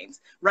savings,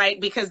 right?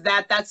 Because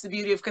that's the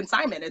beauty of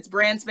consignment. It's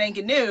brand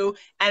spanking new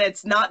and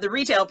it's not the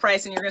retail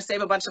price and you're going to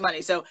save a bunch of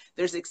money. So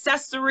there's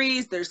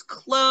accessories, there's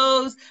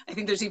clothes. I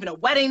think there's even a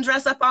wedding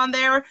dress up on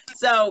there.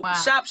 So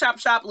Wow.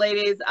 shop,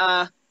 ladies.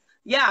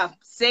 Yeah,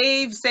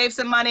 save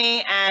some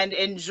money and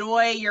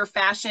enjoy your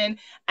fashion,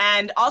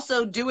 and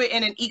also do it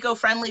in an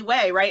eco-friendly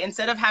way, right?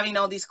 Instead of having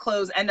all these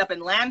clothes end up in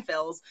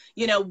landfills,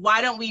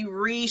 why don't we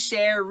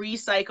reshare,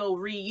 recycle,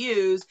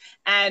 reuse,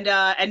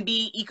 and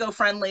be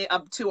eco-friendly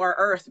up to our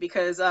earth,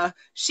 because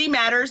she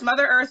matters.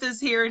 Mother Earth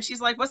is here and she's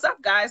like, what's up,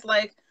 guys?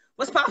 Like,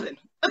 what's popping?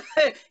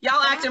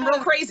 Y'all acting real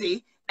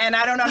crazy and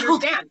I don't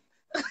understand.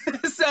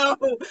 So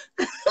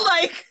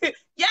like,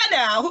 yeah,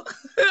 now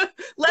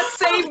let's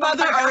save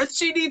Mother Earth.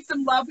 She needs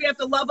some love. We have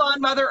to love on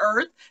Mother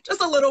Earth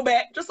just a little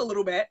bit. And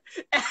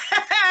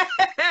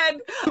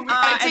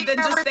then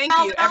just thank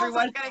you,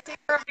 everyone. Gotta take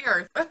care of the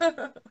Earth.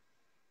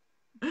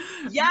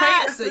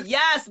 Yes,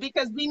 yes,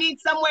 because we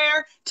need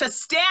somewhere to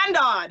stand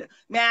on,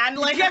 man.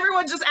 Like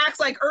everyone just acts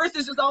like Earth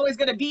is just always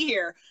going to be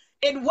here.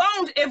 It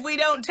won't if we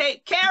don't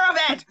take care of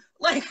it.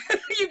 Like,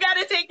 you got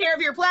to take care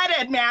of your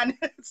planet, man.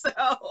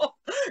 So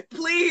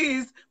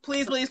please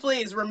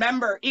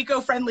remember,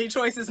 eco-friendly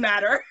choices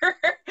matter.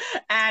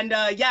 And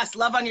yes,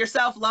 love on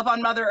yourself, love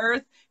on Mother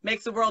Earth,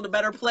 makes the world a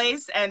better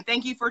place. And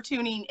thank you for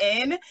tuning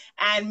in.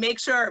 And make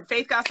sure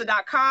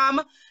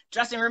faithcosta.com,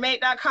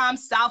 dressingroom8.com,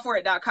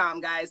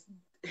 StyleForIt.com, guys.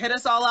 Hit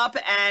us all up.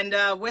 And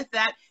with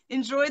that,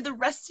 enjoy the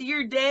rest of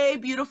your day,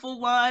 beautiful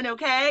one,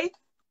 okay?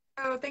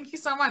 Oh, thank you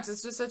so much.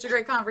 This was such a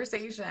great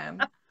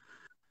conversation.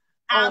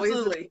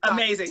 Absolutely.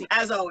 Amazing,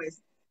 as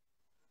always.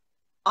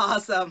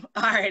 Awesome.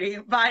 All righty.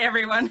 Bye,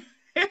 everyone.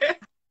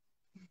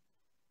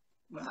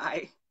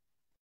 Bye.